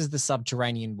 this is the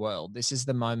subterranean world. This is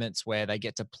the moments where they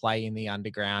get to play in the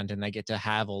underground and they get to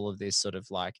have all of this sort of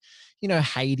like,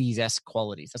 Hades-esque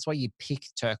qualities. That's why you pick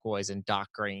turquoise and dark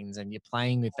greens, and you're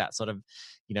playing with that sort of,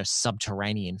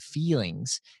 subterranean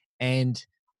feelings. And,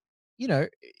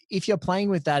 if you're playing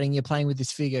with that and you're playing with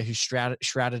this figure who's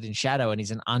shrouded in shadow, and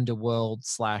he's an underworld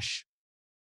slash,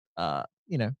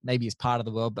 maybe he's part of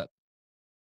the world, but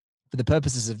for the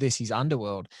purposes of this, he's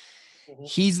underworld.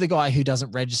 He's the guy who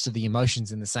doesn't register the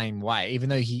emotions in the same way, even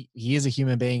though he is a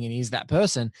human being and he's that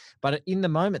person. But in the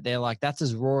moment, they're like, that's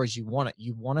as raw as you want it.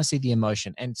 You want to see the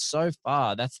emotion. And so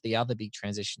far, that's the other big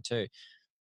transition too.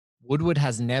 Woodward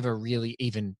has never really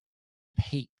even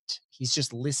peeped. He's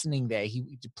just listening there.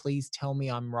 Please tell me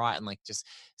I'm right. And like just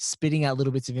spitting out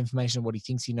little bits of information of what he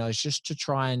thinks he knows, just to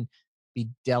try and be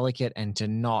delicate and to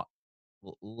not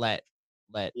let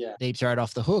let Yeah. Deep Throat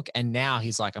off the hook. And now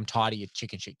he's like, I'm tired of your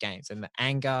chicken shit games. And the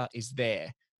anger is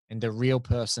there and the real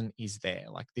person is there.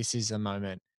 Like, this is a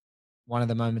moment, one of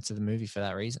the moments of the movie for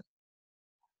that reason.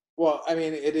 Well, I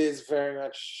mean, it is very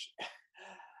much.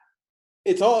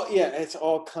 It's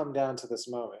all come down to this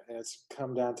moment, and it's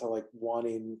come down to like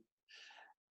wanting.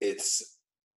 It's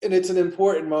it's an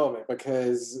important moment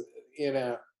because you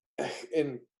know,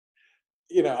 and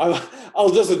I'll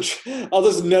just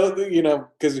note that,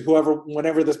 because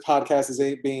whenever this podcast is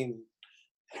being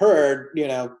heard,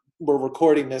 we're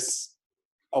recording this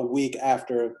a week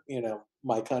after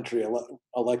my country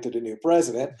elected a new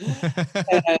president.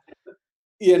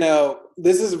 And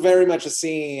this is very much a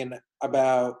scene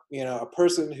about a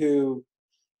person who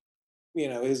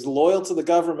is loyal to the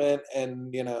government,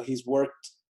 and he's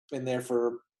worked in there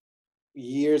for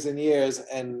years and years,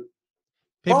 and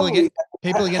People are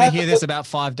probably going to hear this about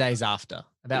 5 days after.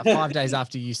 About 5 days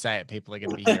after you say it, people are going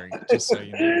to be hearing it, just so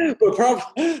you know. But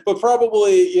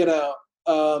probably,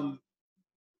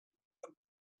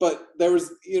 but there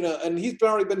was, and he's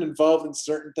already been involved in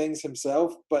certain things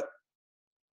himself, but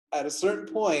at a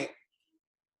certain point,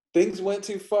 things went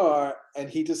too far, and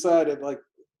he decided, like,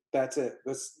 that's it.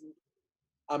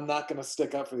 I'm not going to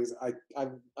stick up for these.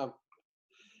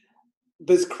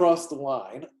 This crossed the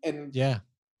line, and Yeah.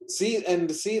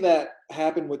 to see that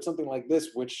happen with something like this,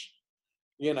 which,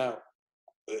 the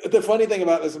funny thing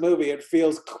about this movie, it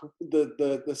feels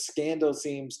the scandal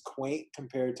seems quaint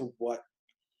compared to what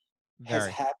has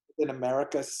happened in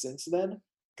America since then.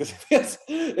 Because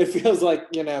it feels like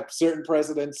certain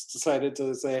presidents decided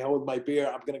to say, "Hold my beer,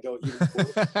 I'm going to go even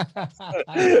further."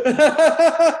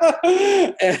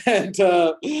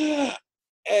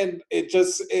 And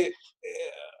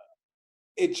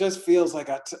it just feels like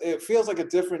a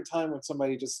different time when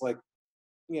somebody just like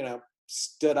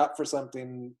stood up for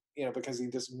something, because he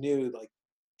just knew like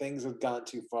things have gone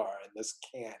too far and this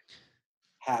can't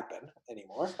happen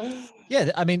anymore.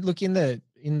 Yeah, I mean, look, in the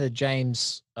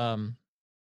James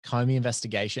Comey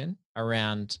investigation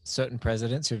around certain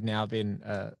presidents who've now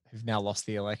lost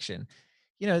the election,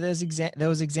 there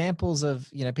was examples of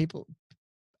people.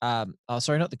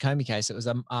 Sorry, not the Comey case. It was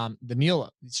the Mueller.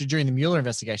 So during the Mueller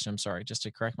investigation, I'm sorry, just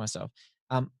to correct myself.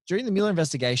 During the Mueller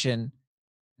investigation,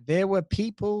 there were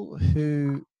people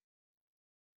who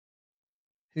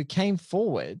came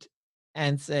forward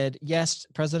and said, yes,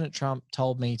 President Trump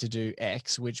told me to do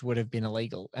X, which would have been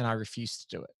illegal, and I refused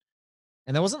to do it.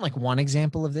 And there wasn't like one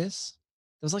example of this.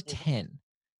 There was like 10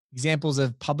 examples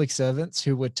of public servants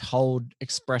who were told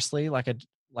expressly, like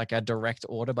a direct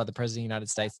order by the President of the United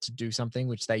States to do something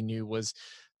which they knew was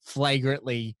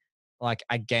flagrantly like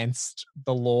against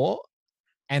the law,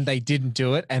 and they didn't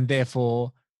do it. And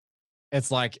therefore it's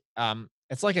like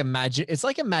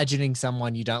imagining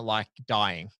someone you don't like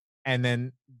dying and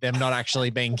then them not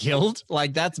actually being killed.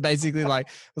 Like, that's basically like,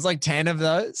 there's like 10 of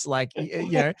those. Like,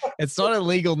 it's not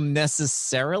illegal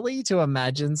necessarily to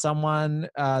imagine someone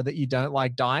that you don't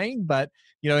like dying, but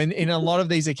in a lot of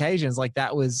these occasions, like,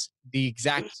 that was the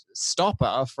exact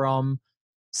stopper from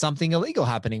something illegal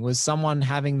happening, was someone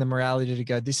having the morality to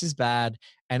go, this is bad.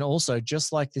 And also,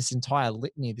 just like this entire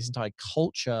litany, this entire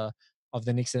culture of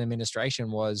the Nixon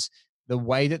administration was the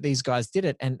way that these guys did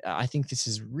it. And I think this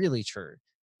is really true.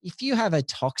 If you have a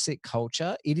toxic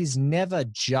culture, it is never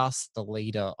just the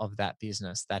leader of that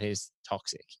business that is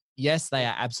toxic. Yes, they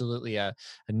are absolutely a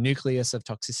nucleus of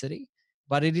toxicity,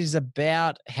 but it is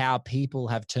about how people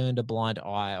have turned a blind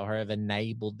eye or have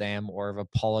enabled them or have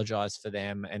apologized for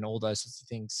them and all those sorts of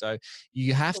things. So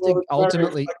you have to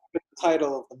ultimately, the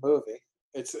title of the movie.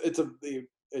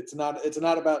 It's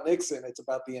not about Nixon. It's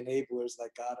about the enablers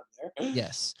that got him there.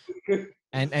 yes.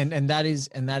 And that is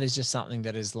just something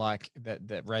that is like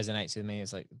that resonates with me.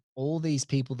 It's like all these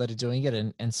people that are doing it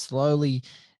and slowly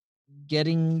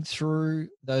getting through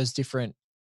those different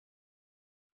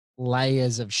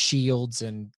layers of shields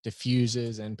and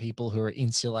diffusers and people who are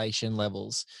insulation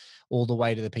levels, all the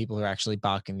way to the people who are actually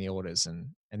barking the orders.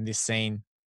 And this scene,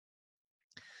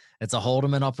 it's a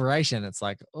Haldeman operation. It's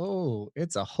like, oh,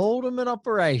 it's a Haldeman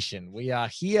operation. We are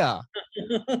here.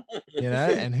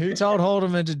 And who told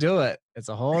Haldeman to do it? It's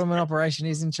a Haldeman operation.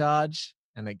 He's in charge,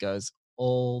 and it goes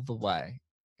all the way.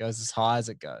 It goes as high as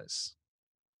it goes.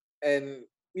 And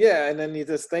yeah, and then you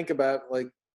just think about like,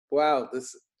 wow,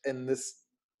 this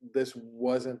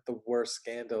wasn't the worst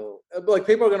scandal. Like,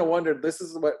 people are going to wonder, this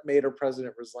is what made our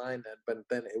president resign then, but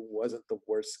then it wasn't the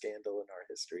worst scandal in our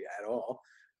history at all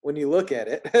when you look at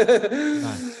it.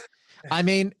 No. I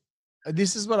mean,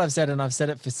 this is what I've said, and I've said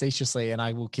it facetiously, and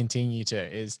I will continue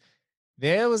to, is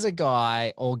there was a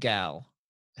guy or gal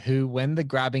who, when the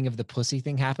grabbing of the pussy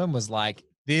thing happened, was like,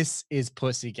 this is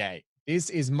Pussygate. this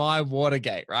is my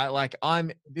Watergate, right? Like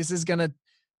this is gonna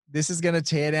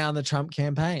tear down the Trump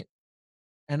campaign.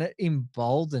 And it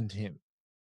emboldened him.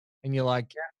 And you're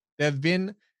like, there've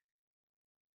been,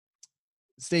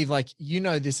 Steve, like,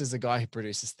 this is a guy who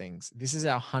produces things. This is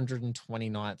our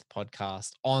 129th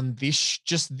podcast on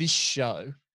just this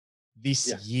show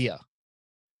this year.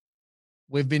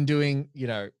 We've been doing,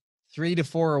 3 to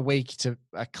 4 a week to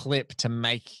a clip to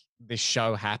make this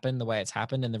show happen the way it's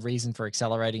happened. And the reason for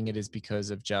accelerating it is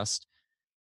because of just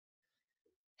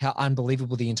how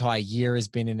unbelievable the entire year has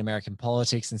been in American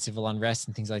politics and civil unrest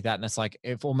and things like that. And it's like,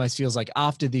 it almost feels like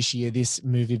after this year, this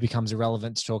movie becomes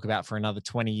irrelevant to talk about for another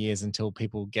 20 years until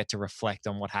people get to reflect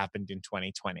on what happened in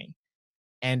 2020.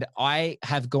 And I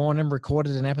have gone and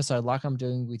recorded an episode like I'm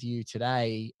doing with you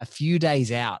today, a few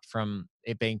days out from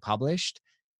it being published.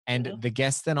 And the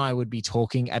guest and I would be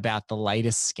talking about the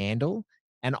latest scandal.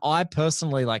 And I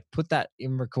personally put that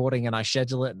in recording and I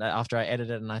schedule it after I edit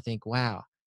it. And I think, wow,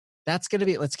 it's going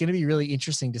to be really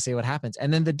interesting to see what happens.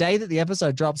 And then the day that the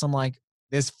episode drops, I'm like,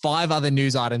 there's 5 other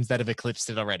news items that have eclipsed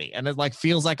it already. And it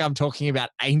feels like I'm talking about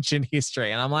ancient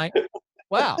history. And I'm like,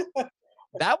 wow,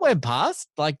 that went past.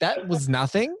 That was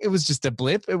nothing. It was just a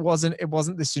blip. It wasn't the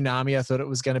tsunami I thought it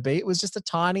was going to be. It was just a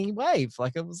tiny wave.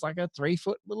 It was like a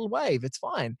 3-foot little wave. It's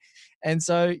fine. And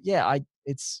so, yeah,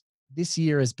 this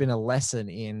year has been a lesson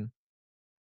in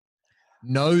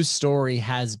no story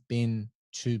has been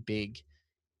too big.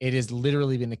 It has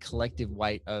literally been a collective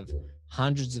weight of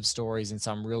hundreds of stories and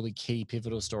some really key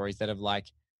pivotal stories that have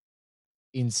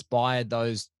inspired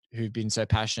those who've been so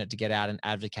passionate to get out and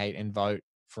advocate and vote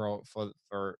for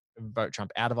vote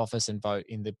Trump out of office and vote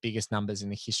in the biggest numbers in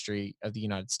the history of the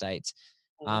United States.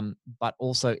 But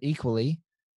also equally,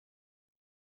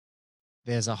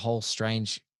 there's a whole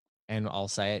strange, and I'll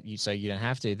say it so you don't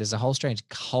have to, there's a whole strange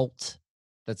cult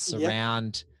that's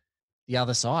around the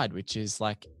other side, which is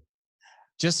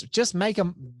just make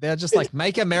them. They're just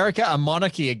make America a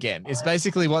monarchy again. Is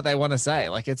basically what they want to say.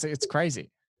 It's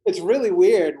crazy. It's really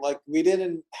weird. We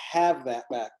didn't have that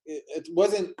back. It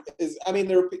wasn't.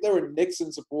 There were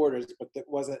Nixon supporters, but it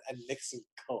wasn't a Nixon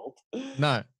cult.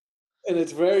 No. And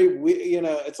it's very weird.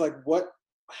 It's like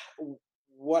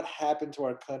what happened to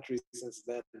our country since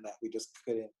then that we just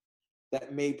couldn't.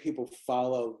 That made people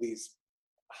follow these.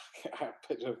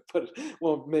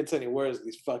 Won't mince any words.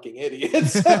 These fucking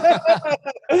idiots.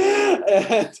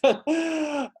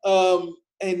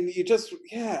 And you just,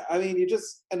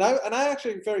 and I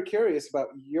actually am very curious about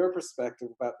your perspective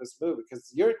about this movie because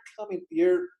you're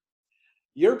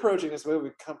approaching this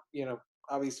movie,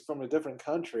 obviously from a different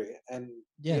country, and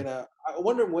I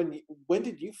wonder when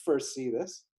did you first see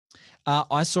this?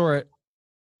 I saw it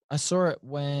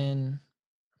when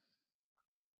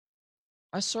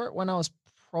I was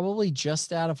probably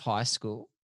just out of high school.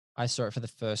 I saw it for the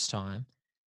first time.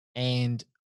 And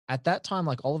at that time,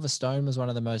 Oliver Stone was one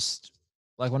of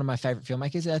my favorite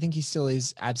filmmakers. I think he still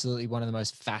is absolutely one of the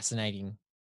most fascinating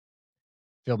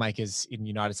filmmakers in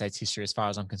United States history, as far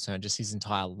as I'm concerned, just his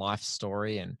entire life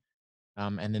story and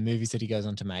the movies that he goes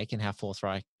on to make and how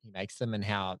forthright he makes them and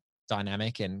how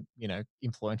dynamic and,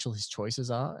 influential his choices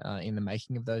are in the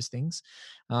making of those things.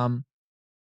 And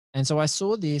so I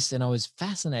saw this and I was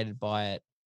fascinated by it.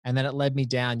 And then it led me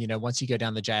down, once you go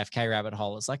down the JFK rabbit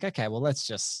hole, it's like, okay, well, let's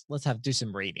do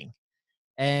some reading.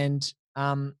 And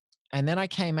then I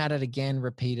came at it again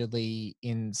repeatedly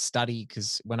in study,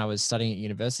 because when I was studying at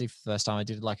university for the first time, I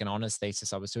did an honors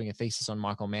thesis. I was doing a thesis on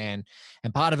Michael Mann,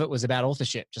 and part of it was about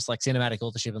authorship, just cinematic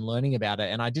authorship and learning about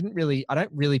it. And I don't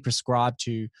really prescribe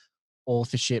to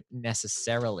authorship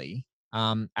necessarily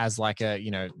as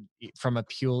from a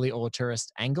purely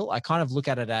auteurist angle. I kind of look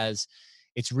at it as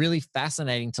it's really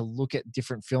fascinating to look at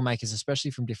different filmmakers,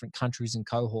 especially from different countries and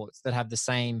cohorts that have the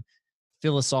same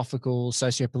philosophical,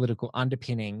 socio-political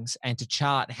underpinnings, and to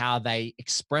chart how they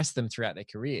express them throughout their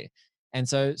career. And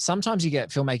so sometimes you get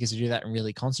filmmakers who do that in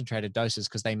really concentrated doses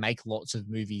because they make lots of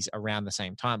movies around the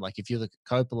same time. If you look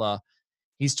at Coppola,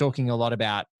 he's talking a lot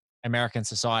about American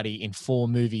society in 4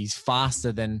 movies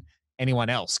faster than anyone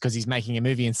else, because he's making a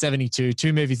movie in 72,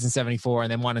 2 movies in 74,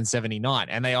 and then 1 in 79.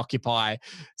 And they occupy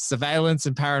surveillance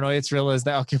and paranoia thrillers.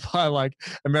 They occupy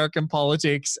American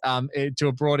politics to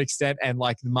a broad extent, and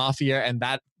the mafia and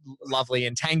that lovely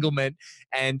entanglement.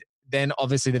 And then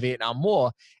obviously the Vietnam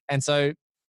War. And so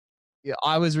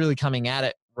I was really coming at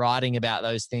it, writing about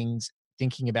those things,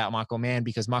 thinking about Michael Mann,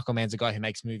 because Michael Mann's a guy who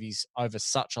makes movies over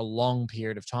such a long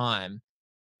period of time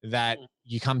that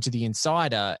you come to The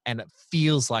Insider and it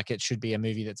feels like it should be a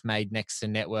movie that's made next to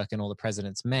Network and All the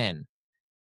President's Men,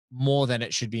 more than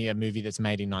it should be a movie that's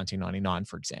made in 1999,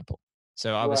 for example.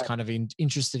 So I was kind of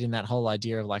interested in that whole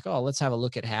idea of like, oh, let's have a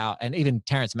look at how, and even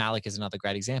Terrence Malick is another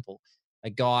great example, a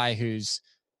guy who's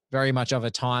very much of a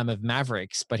time of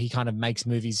Mavericks, but he kind of makes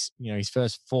movies, you know, his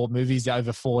first 4 movies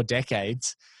over 4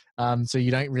 decades. So you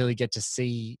don't really get to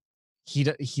see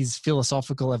his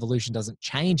philosophical evolution doesn't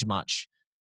change much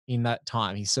in that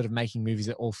time. He's sort of making movies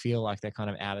that all feel like they're kind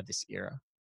of out of this era.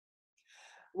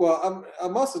 Well,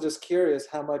 I'm also just curious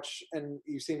how much, and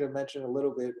you seem to mention a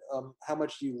little bit, how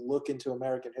much you look into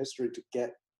American history to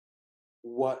get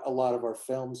what a lot of our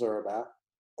films are about,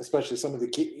 especially some of the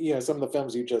key, some of the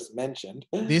films you just mentioned.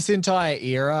 This entire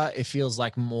era, it feels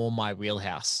like more my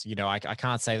wheelhouse. You know, I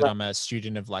can't say that I'm a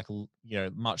student of like, you know,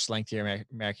 much lengthier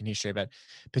American history, but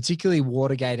particularly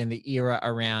Watergate and the era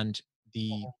around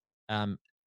the,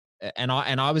 and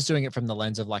I was doing it from the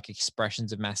lens of like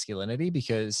expressions of masculinity,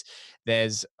 because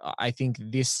there's, I think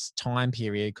this time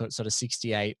period, sort of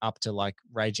 68 up to like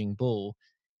Raging Bull,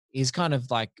 is kind of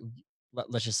like,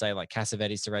 let's just say like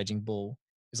Cassavetes to Raging Bull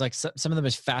is like some of the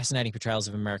most fascinating portrayals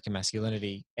of American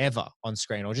masculinity ever on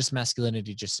screen, or just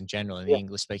masculinity just in general in the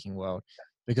English speaking world,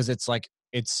 because it's like,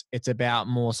 it's about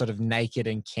more sort of naked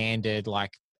and candid,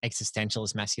 like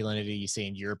existentialist masculinity you see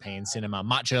in European cinema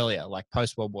much earlier, like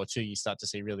post World War II. You start to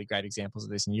see really great examples of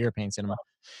this in European cinema.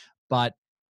 But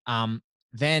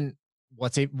then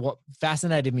what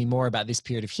fascinated me more about this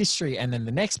period of history, and then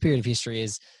the next period of history,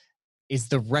 is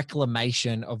the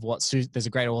reclamation of what there's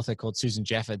a great author called Susan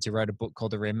Jeffords who wrote a book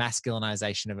called The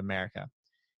Remasculinization of America.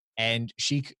 And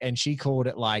she called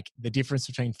it like the difference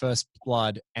between First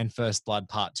Blood and First Blood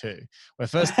Part 2, where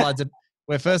First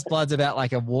Blood's about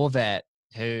like a war vet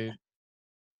who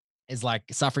is like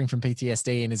suffering from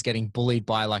PTSD and is getting bullied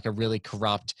by like a really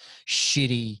corrupt,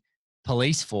 shitty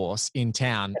police force in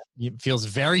town. It feels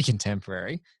very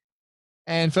contemporary.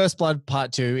 And First Blood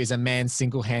Part 2 is a man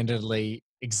single-handedly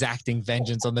exacting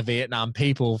vengeance on the Vietnam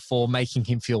people for making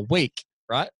him feel weak,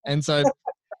 right? And so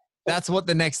that's what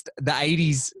the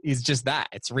 80s is, just that.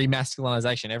 It's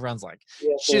remasculinization. Everyone's like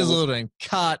chiseled and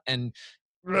cut, and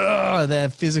their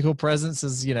physical presence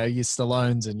is, you know, your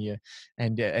Stallones and your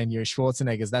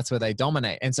Schwarzeneggers. That's where they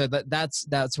dominate. And so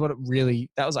that's what it really,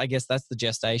 that was, I guess that's the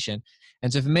gestation.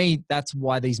 And so for me, that's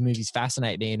why these movies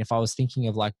fascinate me. And if I was thinking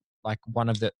of like one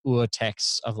of the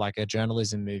texts of like a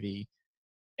journalism movie,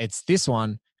 it's this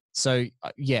one. So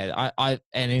I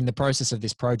and in the process of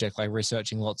this project, like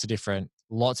researching lots of different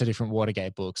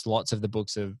Watergate books, lots of the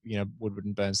books of, you know, Woodward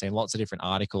and Bernstein, lots of different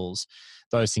articles,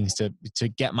 those things to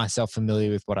get myself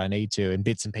familiar with what I need to, and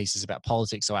bits and pieces about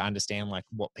politics, so I understand like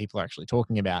what people are actually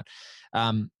talking about.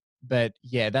 But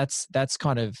yeah, that's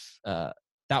kind of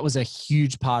that was a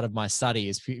huge part of my study,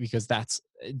 is because that's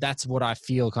what I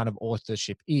feel kind of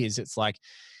authorship is. It's like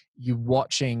you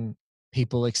watching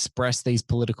people express these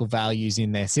political values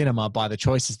in their cinema by the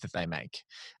choices that they make.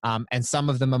 And some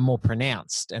of them are more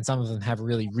pronounced, and some of them have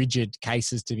really rigid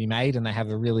cases to be made, and they have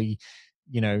a really,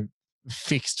 you know,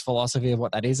 fixed philosophy of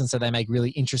what that is. And so they make really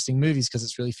interesting movies because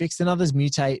it's really fixed, and others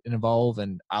mutate and evolve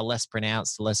and are less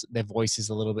pronounced, their voice is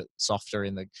a little bit softer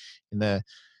in the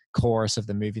chorus of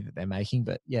the movie that they're making.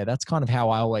 But yeah, that's kind of how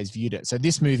I always viewed it. So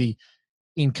this movie,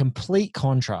 in complete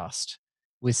contrast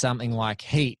with something like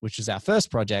Heat, which was our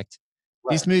first project,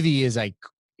 this movie is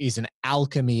an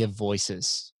alchemy of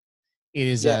voices. It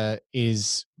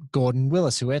is Gordon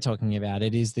Willis, who we're talking about.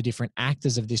 It is the different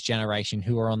actors of this generation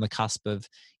who are on the cusp of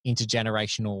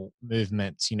intergenerational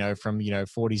movements, you know, from, you know,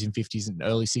 40s and 50s and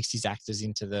early 60s actors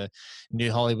into the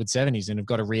new Hollywood 70s, and have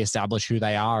got to reestablish who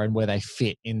they are and where they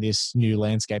fit in this new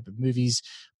landscape of movies.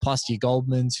 Plus your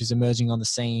Goldmans, who's emerging on the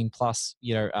scene, plus,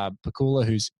 you know, Pakula,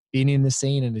 who's been in the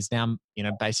scene and is now, you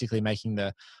know, basically making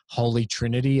the holy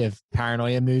trinity of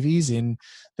paranoia movies in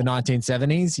the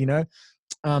 1970s, you know.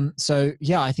 So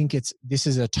yeah, I think this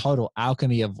is a total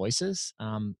alchemy of voices,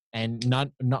 and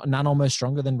none almost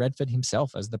stronger than Redford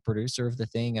himself as the producer of the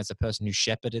thing, as a person who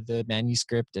shepherded the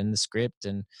manuscript and the script,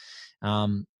 and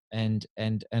a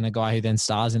guy who then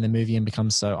stars in the movie and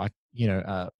becomes so, you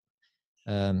know,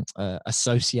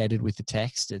 associated with the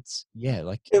text. It's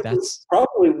that's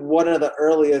probably one of the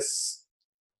earliest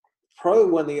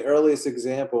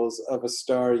examples of a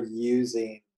star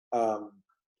using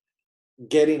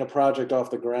getting a project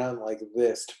off the ground like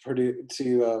this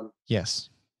yes,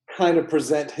 kind of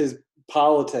present his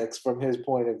politics from his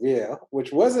point of view,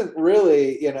 which wasn't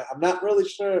really, you know, I'm not really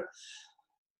sure.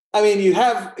 I mean, you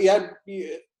had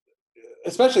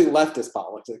especially leftist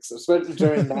politics, especially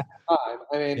during that time.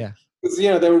 I mean, yeah.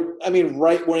 you know,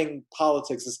 right-wing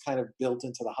politics is kind of built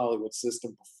into the Hollywood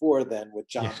system before then with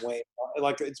John Wayne.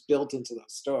 Like, it's built into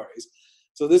those stories.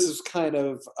 So this is kind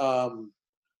of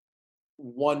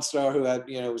one star who had,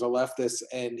 was a leftist,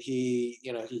 and he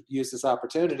used this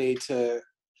opportunity to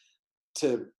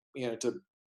to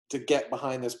get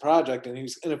behind this project, and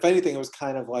and if anything, it was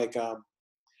kind of like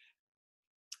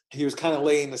he was kind of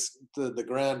laying the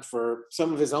ground for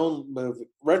some of his own movie.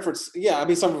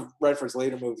 Some of Redford's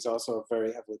later movies also are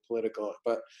very heavily political,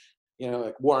 but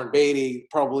like Warren Beatty,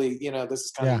 probably, this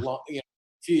is kind of long, a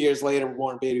few years later,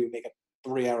 Warren Beatty would make a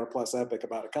 3-hour plus epic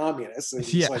about a communist, and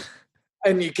it's like,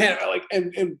 and you can't like,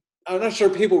 and I'm not sure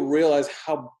people realize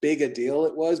how big a deal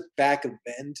it was back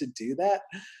then to do that.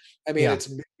 I mean, it's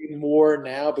maybe more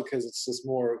now because it's just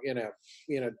more, you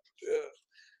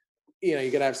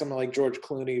could have someone like George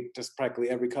Clooney just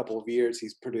practically every couple of years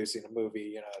he's producing a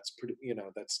movie, it's pretty,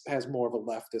 that's has more of a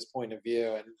leftist point of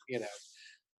view, and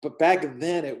but back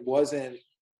then it wasn't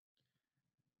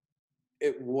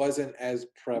as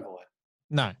prevalent.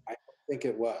 No, I don't think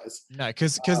it was. No,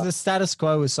 because the status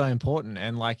quo was so important,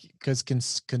 and like because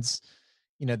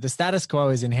the status quo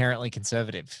is inherently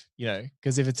conservative,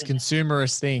 because if it's a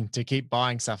consumerist thing to keep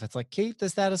buying stuff, it's like, keep the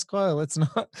status quo. Let's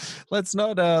not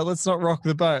rock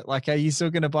the boat. Like, are you still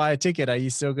going to buy a ticket? Are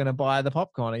you still going to buy the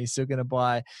popcorn? Are you still going to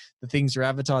buy the things you're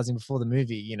advertising before the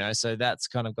movie? So that's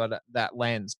kind of got that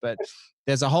lens. But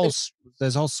there's a whole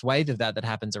swathe of that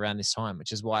happens around this time,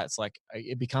 which is why it's like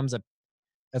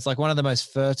it's like one of the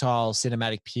most fertile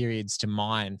cinematic periods to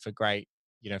mine for great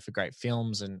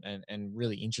films and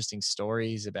really interesting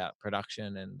stories about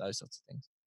production and those sorts of things.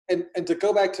 And to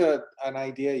go back to an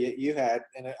idea you had,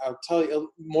 and I'll tell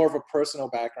you more of a personal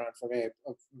background for me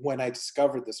of when I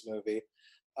discovered this movie.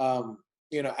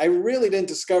 I really didn't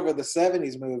discover the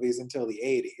 70s movies until the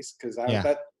 80s, because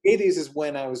that 80s is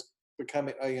when I was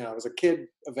becoming, I was a kid,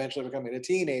 eventually becoming a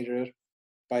teenager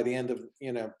by the end of,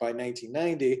 by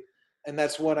 1990. And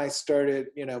that's when I started,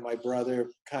 my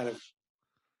brother kind of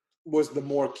was the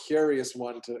more curious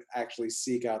one to actually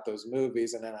seek out those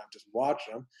movies, and then I just watch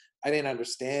them. I didn't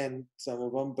understand some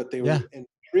of them, but they were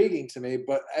intriguing to me.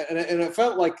 But and it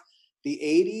felt like the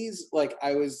 80s, like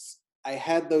I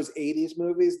had those 80s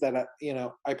movies that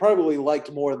I probably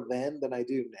liked more then than I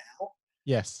do now.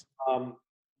 Yes.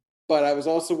 But I was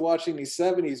also watching these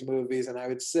 70s movies, and I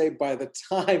would say by the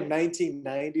time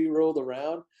 1990 rolled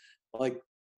around, like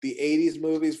the 80s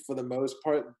movies for the most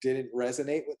part didn't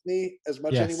resonate with me as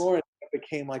much anymore. And it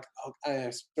became like, I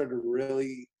started to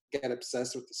really get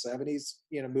obsessed with the 70s,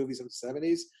 movies of the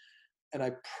 70s. And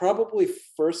I probably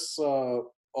first saw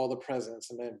All the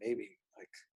President's Men, maybe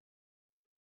like,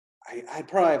 I'd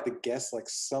probably have to guess like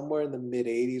somewhere in the mid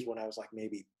 80s when I was like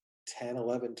maybe 10,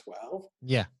 11, 12.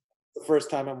 Yeah. The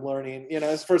first time I'm learning,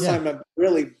 it's the first time I'm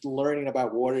really learning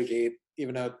about Watergate,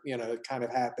 even though, it kind of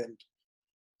happened.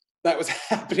 That was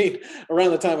happening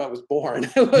around the time I was born.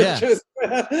 It was just,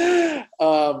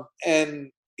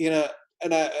 and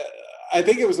I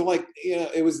think it was like,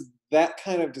 it was that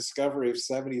kind of discovery of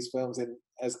 70s films, and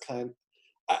as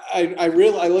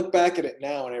I look back at it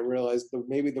now and I realize that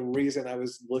maybe the reason I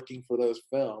was looking for those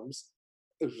films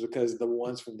was because the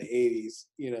ones from the 80s,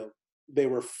 they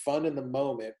were fun in the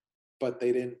moment, but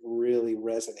they didn't really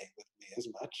resonate with me as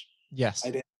much. Yes. I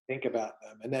didn't think about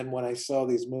them. And then when I saw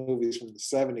these movies from the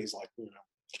 70s,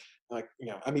 I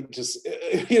mean, just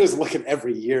looking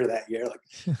every year that year, like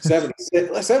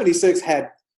 76 had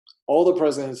All the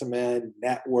President's Men,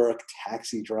 Network,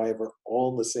 Taxi Driver, all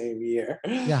in the same year.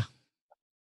 Yeah.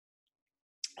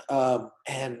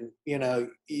 And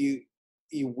you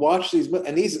watch these,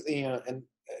 and these,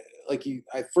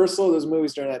 I first saw those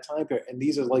movies during that time period, and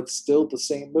these are like still the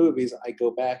same movies I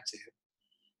go back to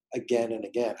again and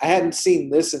again. I hadn't seen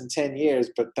this in 10 years,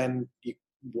 but then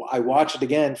I watch it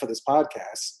again for this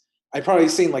podcast. I'd probably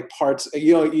seen like parts,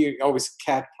 you always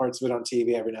catch parts of it on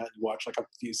TV every night. You watch like a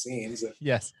few scenes. And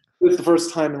yes. It's the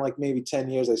first time in like maybe 10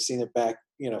 years I've seen it back,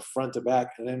 front to back.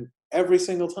 And then every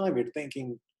single time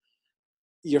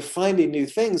you're finding new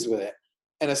things with it.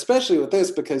 And especially with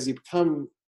this, because you become,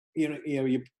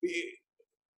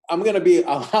 I'm going to be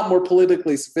a lot more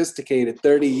politically sophisticated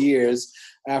 30 years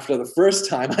after the first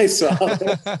time I saw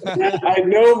it. I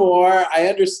know more. I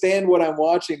understand what I'm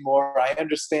watching more. I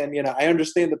understand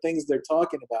the things they're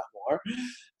talking about more.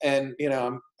 And,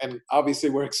 and obviously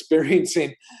we're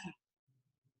experiencing,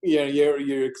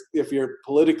 if you're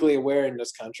politically aware in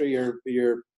this country, you're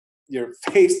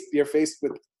faced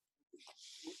with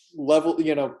level,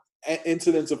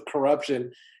 incidents of corruption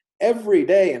every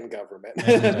day in government.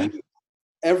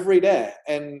 Every day.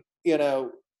 And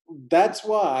that's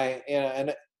why,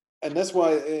 and that's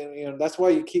why, that's why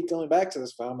you keep going back to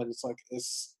this film, and it's like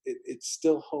it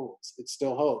still holds. It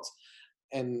still holds.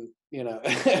 And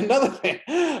another thing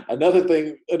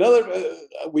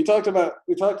we talked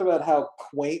about how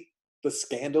quaint the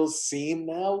scandals seem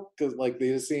now, because like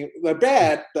they're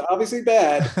bad, they're obviously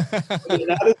bad, but they're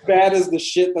not as bad as the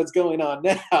shit that's going on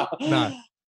now. No.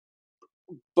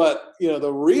 But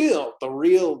the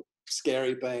real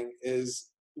scary thing is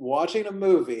watching a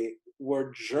movie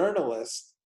where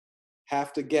journalists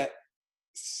have to get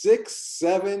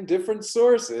 6-7 different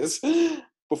sources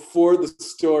before the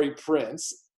story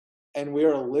prints. And we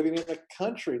are living in a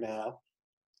country now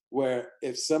where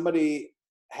if somebody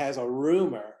has a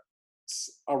rumor,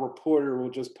 a reporter will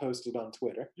just post it on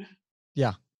Twitter.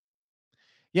 Yeah.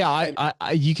 Yeah,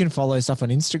 I you can follow stuff on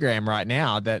Instagram right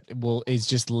now that is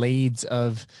just leads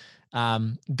of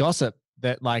gossip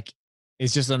that like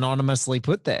is just anonymously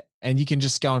put there, and you can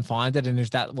just go and find it. And if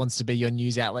that wants to be your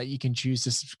news outlet, you can choose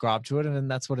to subscribe to it, and then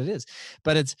that's what it is.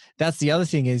 But that's the other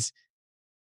thing is,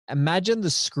 imagine the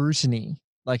scrutiny.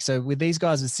 Like, so with these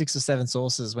guys with 6 or 7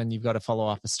 sources, when you've got to follow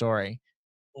up a story,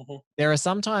 there are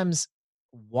sometimes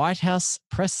White House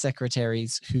press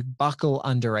secretaries who buckle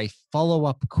under a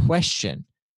follow-up question.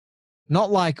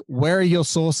 Not like, where are your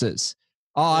sources?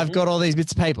 Oh, I've got all these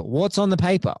bits of paper. What's on the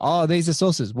paper? Oh, these are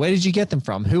sources. Where did you get them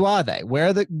from? Who are they?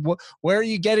 Where are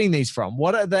you getting these from?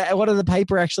 What are the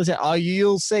paper actually say? Oh,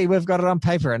 you'll see. We've got it on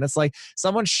paper. And it's like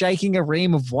someone shaking a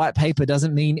ream of white paper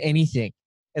doesn't mean anything.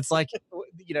 It's like,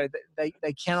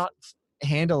 they cannot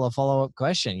handle a follow-up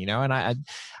question, and I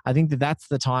think that's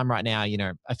the time right now.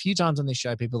 A few times on this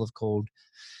show, people have called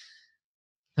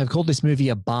this movie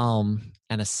a balm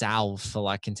and a salve for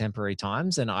like contemporary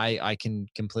times. And I can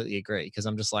completely agree, because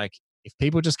I'm just like, if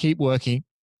people just keep working,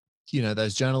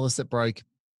 those journalists that broke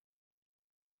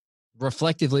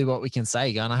reflectively what we can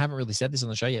say, and I haven't really said this on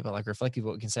the show yet, but like reflectively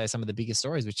what we can say are some of the biggest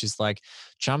stories, which is like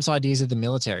Trump's ideas of the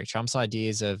military, Trump's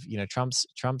ideas of, Trump's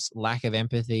lack of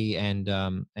empathy and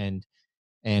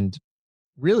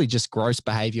really just gross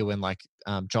behavior when like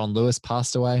John Lewis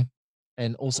passed away.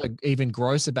 And also even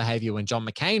grosser behavior when John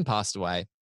McCain passed away.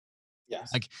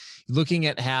 Yes. Like looking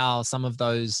at how some of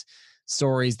those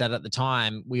stories that at the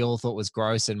time we all thought was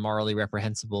gross and morally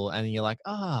reprehensible. And you're like,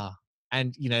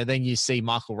 and then you see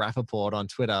Michael Rappaport on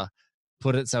Twitter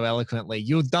put it so eloquently,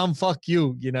 "You dumb fuck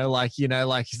you,"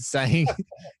 like saying,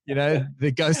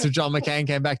 the ghost of John McCain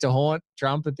came back to haunt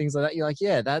Trump and things like that. You're like,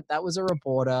 yeah, that was a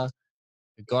reporter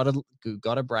who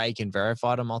got a break and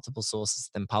verified on multiple sources,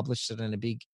 then published it in a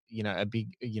big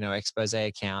expose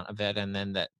account of it, and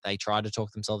then that they tried to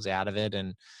talk themselves out of it,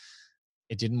 and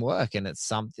it didn't work. And it's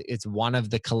one of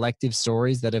the collective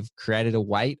stories that have created a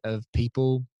weight of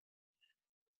people,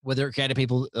 whether it created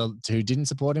people who didn't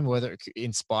support him, whether it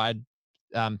inspired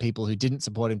people who didn't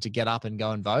support him to get up and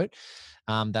go and vote.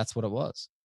 That's what it was.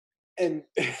 And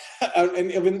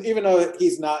even though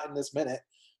he's not in this minute,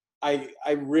 I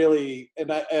really,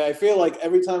 and I feel like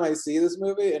every time I see this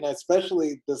movie, and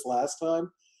especially this last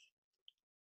time,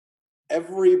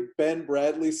 every Ben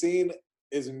Bradley scene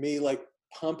is me like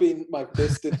pumping my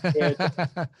fist in the air.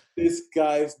 This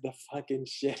guy's the fucking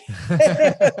shit.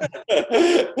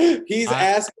 He's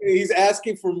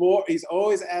asking for more. He's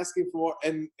always asking for more.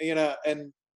 And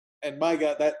and my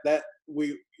God,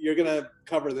 you're gonna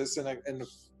cover this in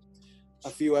a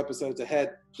few episodes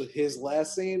ahead. His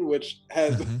last scene, which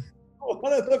has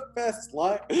one of the best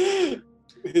lines,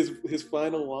 his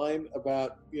final line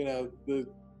about the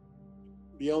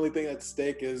only thing at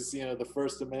stake is the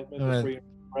First Amendment, the freedom of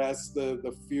the press,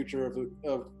 the future of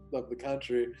the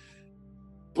country.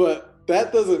 But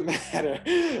that doesn't matter.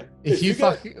 If you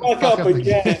fuck up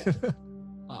again,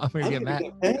 I'm gonna get mad.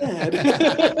 And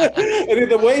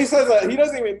the way he says that,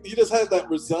 he just has that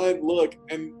resigned look,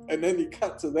 and then you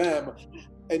cut to them,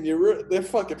 and they're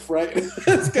fucking frightened.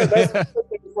 That's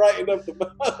frightened of the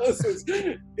most.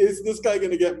 Is this guy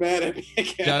gonna get mad at me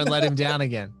again? Don't let him down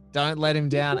again. Don't let him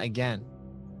down again.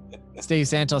 Steve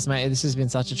Santos, mate, this has been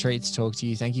such a treat to talk to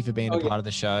you. Thank you for being a part of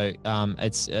the show.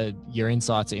 It's your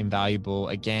insights are invaluable.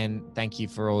 Again, thank you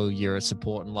for all your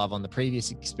support and love on the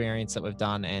previous experience that we've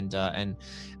done, and I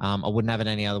wouldn't have it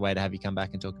any other way to have you come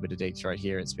back and talk a bit of Deep Throat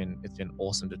here. It's been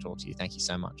awesome to talk to you. Thank you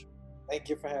so much. Thank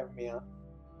you for having me on.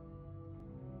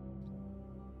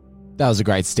 That was a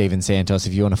great Steven Santos.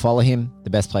 If you want to follow him, the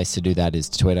best place to do that is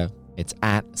Twitter. It's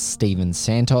at Steven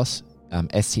Santos,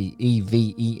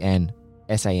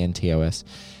 StevenSantos,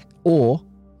 or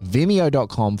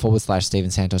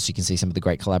vimeo.com/Steven Santos. You can see some of the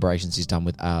great collaborations he's done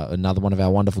with another one of our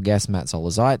wonderful guests, Matt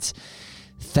Solar-Zeitz.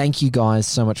 Thank you guys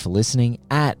so much for listening.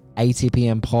 At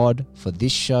ATPM Pod for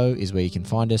this show is where you can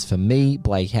find us. For me,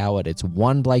 Blake Howard, it's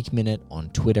One Blake Minute on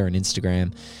Twitter and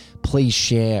Instagram. Please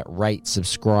share, rate,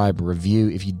 subscribe, review.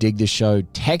 If you dig the show,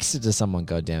 text it to someone,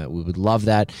 goddammit. We would love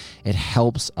that. It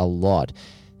helps a lot.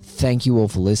 Thank you all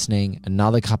for listening.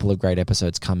 Another couple of great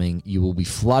episodes coming. You will be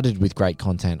flooded with great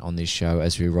content on this show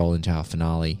as we roll into our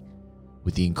finale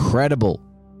with the incredible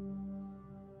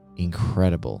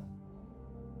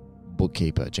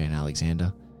bookkeeper, Jane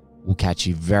Alexander. We'll catch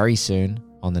you very soon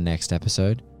on the next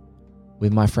episode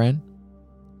with my friend,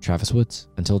 Travis Woods.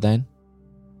 Until then,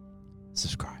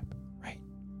 subscribe.